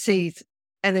everybody sees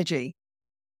energy,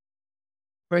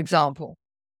 for example.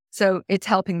 So it's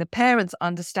helping the parents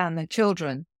understand their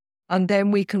children, and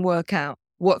then we can work out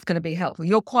what's going to be helpful.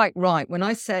 You're quite right. When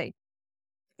I say,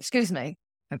 excuse me,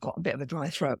 I've got a bit of a dry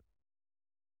throat.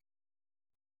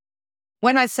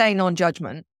 When I say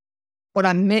non-judgment, what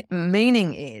I'm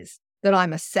meaning is that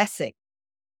I'm assessing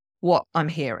what I'm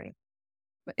hearing.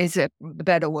 Is it the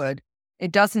better word?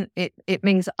 It doesn't, it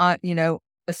means, a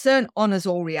CERN honors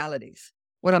all realities.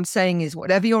 What I'm saying is,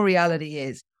 whatever your reality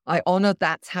is, I honor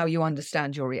that's how you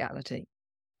understand your reality.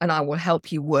 And I will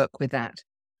help you work with that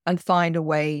and find a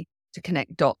way to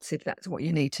connect dots if that's what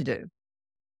you need to do.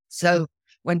 So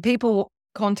when people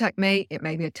contact me, it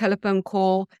may be a telephone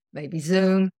call, maybe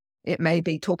Zoom, it may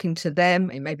be talking to them,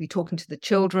 it may be talking to the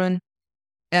children.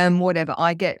 whatever.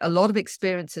 I get a lot of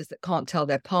experiences that can't tell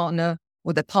their partner,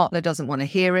 or their partner doesn't want to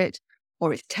hear it,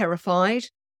 or is terrified,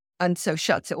 and so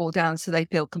shuts it all down, so they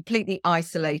feel completely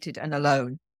isolated and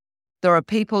alone. There are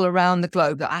people around the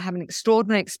globe that are having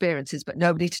extraordinary experiences, but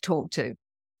nobody to talk to.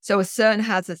 So CERN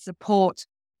has a support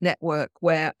network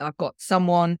where I've got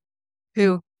someone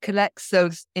who collects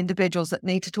those individuals that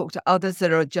need to talk to others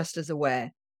that are just as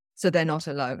aware, so they're not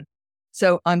alone.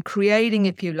 So I'm creating,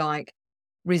 if you like,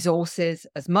 resources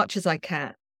as much as I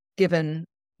can, given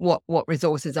what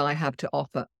resources I have to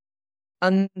offer.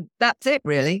 And that's it,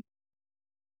 really.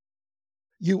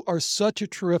 You are such a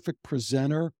terrific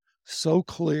presenter, so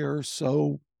clear,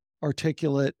 so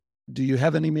articulate. Do you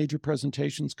have any major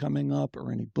presentations coming up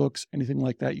or any books, anything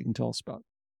like that you can tell us about?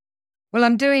 Well,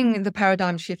 I'm doing the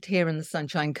Paradigm Shift here in the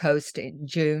Sunshine Coast in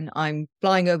June. I'm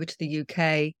flying over to the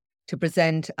UK to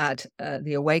present at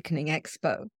the Awakening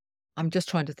Expo. I'm just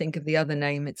trying to think of the other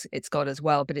name it's got as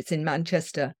well, but it's in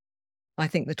Manchester, I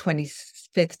think the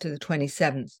 25th to the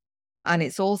 27th. And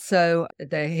it's also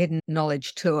the Hidden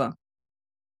Knowledge Tour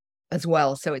as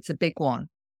well, so it's a big one.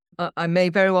 I may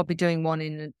very well be doing one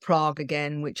in Prague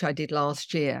again, which I did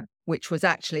last year, which was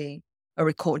actually a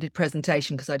recorded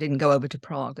presentation because I didn't go over to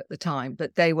Prague at the time,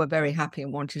 but they were very happy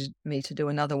and wanted me to do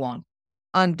another one.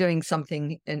 I'm doing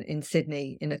something in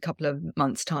Sydney in a couple of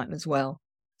months' time as well.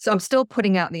 So I'm still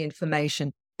putting out the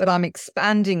information, but I'm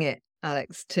expanding it,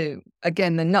 Alex, to,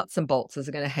 again, the nuts and bolts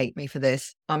are going to hate me for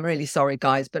this. I'm really sorry,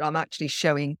 guys, but I'm actually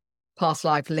showing past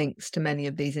life links to many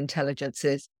of these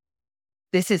intelligences.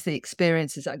 This is the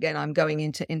experiences. Again, I'm going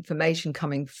into information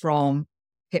coming from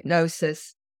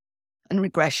hypnosis and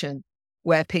regression,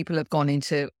 where people have gone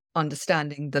into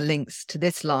understanding the links to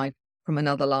this life from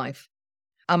another life.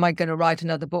 Am I going to write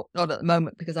another book? Not at the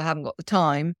moment because I haven't got the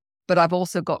time, but I've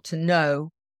also got to know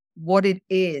what it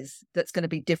is that's going to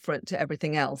be different to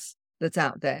everything else that's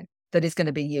out there that is going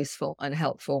to be useful and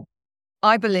helpful.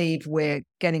 I believe we're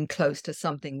getting close to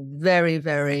something very,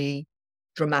 very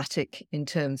dramatic in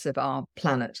terms of our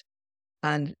planet.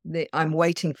 And I'm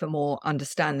waiting for more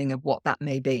understanding of what that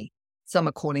may be. Some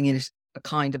are calling it a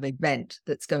kind of event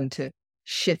that's going to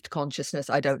shift consciousness.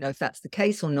 I don't know if that's the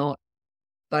case or not,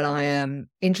 but I am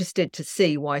interested to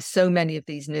see why so many of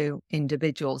these new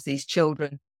individuals, these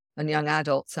children and young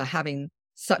adults, are having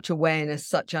such awareness,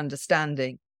 such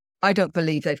understanding. I don't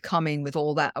believe they've come in with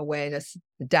all that awareness,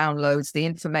 the downloads, the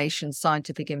information,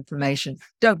 scientific information.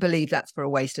 Don't believe that's for a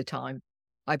waste of time.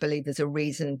 I believe there's a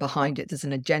reason behind it. There's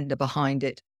an agenda behind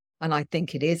it. And I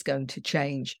think it is going to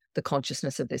change the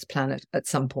consciousness of this planet at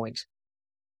some point.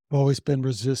 I've always been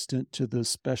resistant to the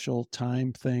special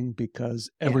time thing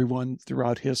because everyone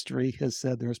throughout history has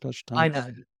said there's special time. I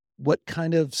know. What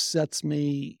kind of sets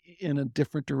me in a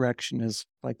different direction is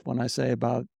like when I say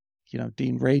about,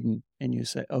 Dean Radin, and you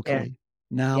say, okay,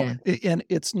 now, and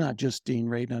it's not just Dean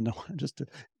Radin, I know, just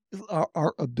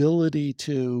our ability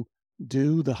to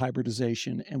do the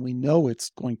hybridization, and we know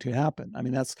it's going to happen. I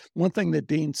mean, that's one thing that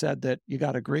Dean said that you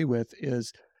got to agree with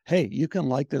is, hey, you can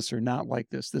like this or not like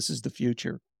this. This is the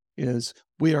future, is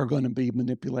we are going to be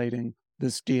manipulating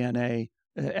this DNA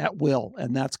at will,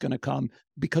 and that's going to come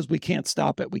because we can't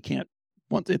stop it. We can't,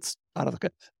 once it's out of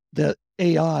the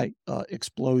AI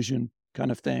explosion kind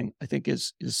of thing, I think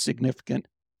is significant.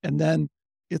 And then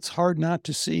it's hard not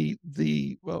to see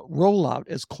the rollout,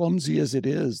 as clumsy as it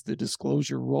is, the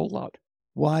disclosure rollout.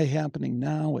 Why happening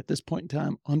now at this point in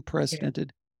time?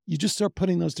 Unprecedented. You just start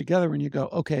putting those together and you go,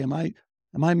 okay, am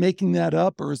I making that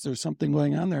up, or is there something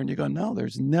going on there? And you go, no,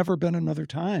 there's never been another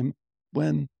time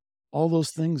when all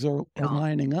those things are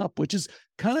lining up, which is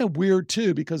kind of weird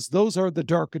too, because those are the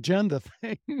dark agenda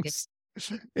things.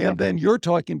 And then you're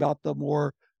talking about the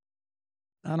more,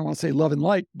 I don't want to say love and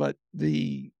light, but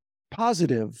the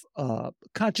positive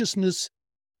consciousness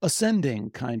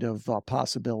ascending kind of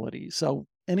possibility. So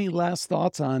any last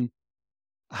thoughts on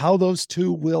how those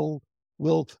two will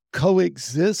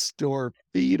coexist or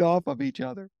feed off of each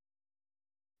other?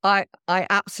 I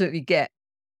absolutely get,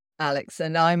 Alex,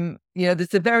 and I'm,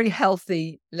 there's a very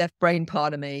healthy left brain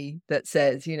part of me that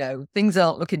says, things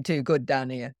aren't looking too good down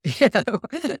here.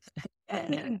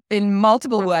 In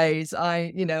multiple ways,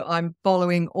 I'm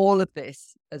following all of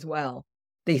this as well.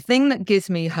 The thing that gives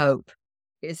me hope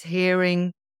is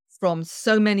hearing from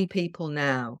so many people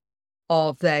now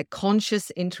of their conscious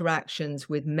interactions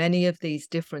with many of these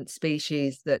different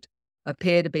species that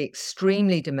appear to be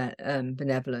extremely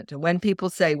benevolent. And when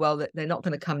people say, well, that they're not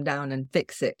going to come down and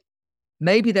fix it,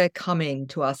 maybe they're coming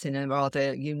to us in a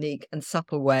rather unique and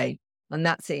subtle way. And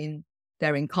that's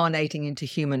they're incarnating into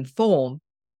human form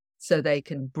so they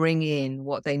can bring in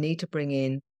what they need to bring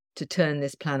in to turn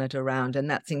this planet around. And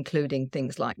that's including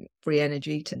things like free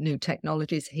energy, to new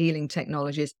technologies, healing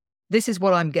technologies. This is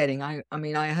what I'm getting. I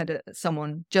mean, I had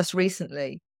someone just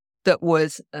recently that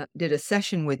did a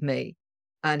session with me,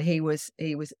 and he was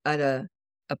at a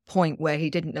point where he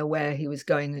didn't know where he was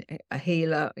going, a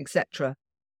healer, etc.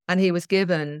 And he was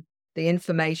given the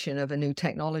information of a new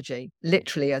technology,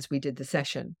 literally as we did the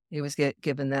session. He was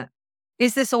given that.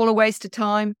 Is this all a waste of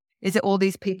time? Is it all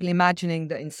these people imagining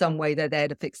that in some way they're there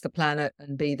to fix the planet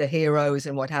and be the heroes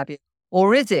and what have you?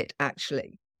 Or is it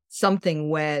actually something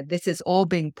where this is all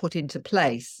being put into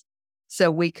place so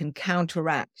we can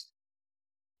counteract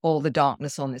all the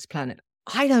darkness on this planet?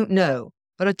 I don't know,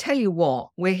 but I tell you what,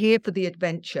 we're here for the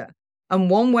adventure. And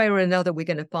one way or another, we're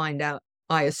going to find out,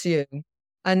 I assume.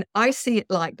 And I see it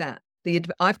like that.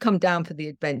 I've come down for the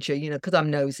adventure, because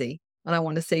I'm nosy and I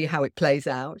want to see how it plays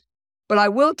out. But I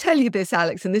will tell you this,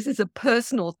 Alex, and this is a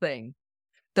personal thing,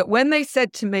 that when they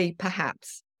said to me,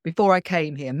 perhaps, before I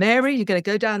came here, Mary, you're going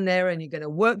to go down there and you're going to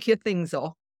work your things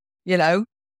off, you're going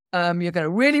to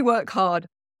really work hard.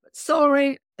 But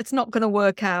sorry, it's not going to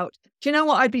work out. Do you know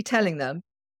what I'd be telling them?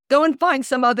 Go and find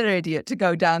some other idiot to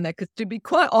go down there, because to be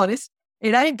quite honest,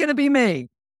 it ain't going to be me.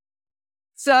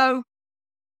 So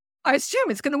I assume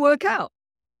it's going to work out.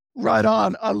 Right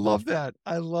on. I love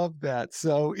that.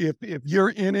 So if you're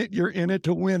in it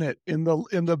to win it in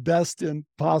the best and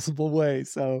possible way.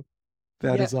 So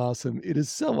that is awesome. It is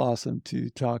so awesome to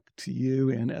talk to you.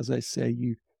 And as I say,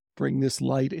 you bring this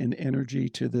light and energy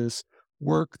to this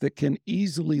work that can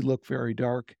easily look very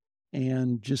dark,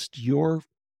 and just you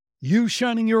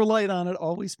shining your light on it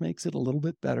always makes it a little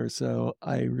bit better. So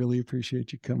I really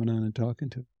appreciate you coming on and talking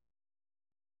to me.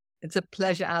 It's a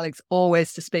pleasure, Alex,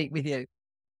 always to speak with you.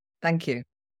 Thank you.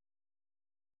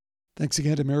 Thanks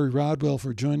again to Mary Rodwell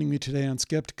for joining me today on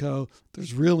Skeptico.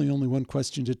 There's really only one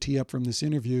question to tee up from this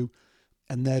interview,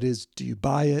 and that is, do you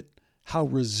buy it? How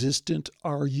resistant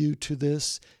are you to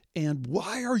this? And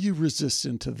why are you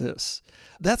resistant to this?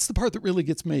 That's the part that really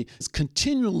gets me. Is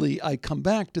continually I come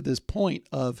back to this point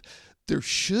of there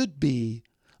should be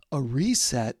a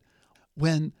reset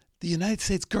when the United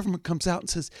States government comes out and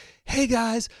says, hey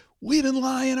guys, we've been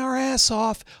lying our ass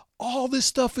off. All this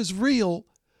stuff is real.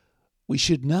 We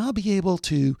should now be able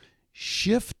to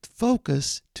shift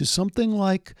focus to something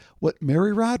like what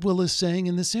Mary Rodwell is saying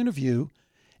in this interview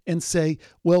and say,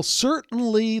 well,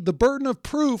 certainly the burden of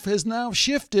proof has now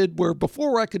shifted, where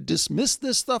before I could dismiss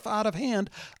this stuff out of hand,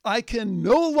 I can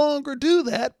no longer do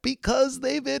that because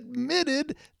they've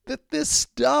admitted that this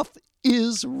stuff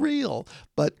is real.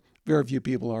 But very few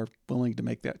people are willing to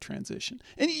make that transition.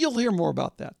 And you'll hear more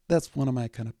about that. That's one of my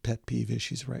kind of pet peeve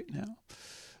issues right now.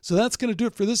 So that's going to do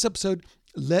it for this episode.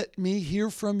 Let me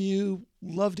hear from you.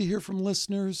 Love to hear from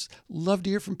listeners. Love to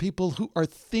hear from people who are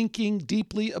thinking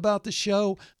deeply about the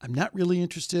show. I'm not really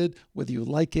interested whether you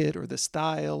like it or the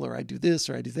style or I do this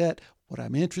or I do that. What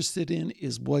I'm interested in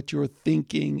is what you're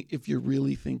thinking, if you're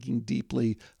really thinking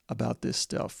deeply about this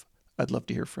stuff. I'd love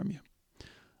to hear from you.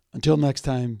 Until next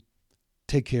time,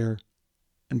 take care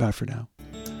and bye for now.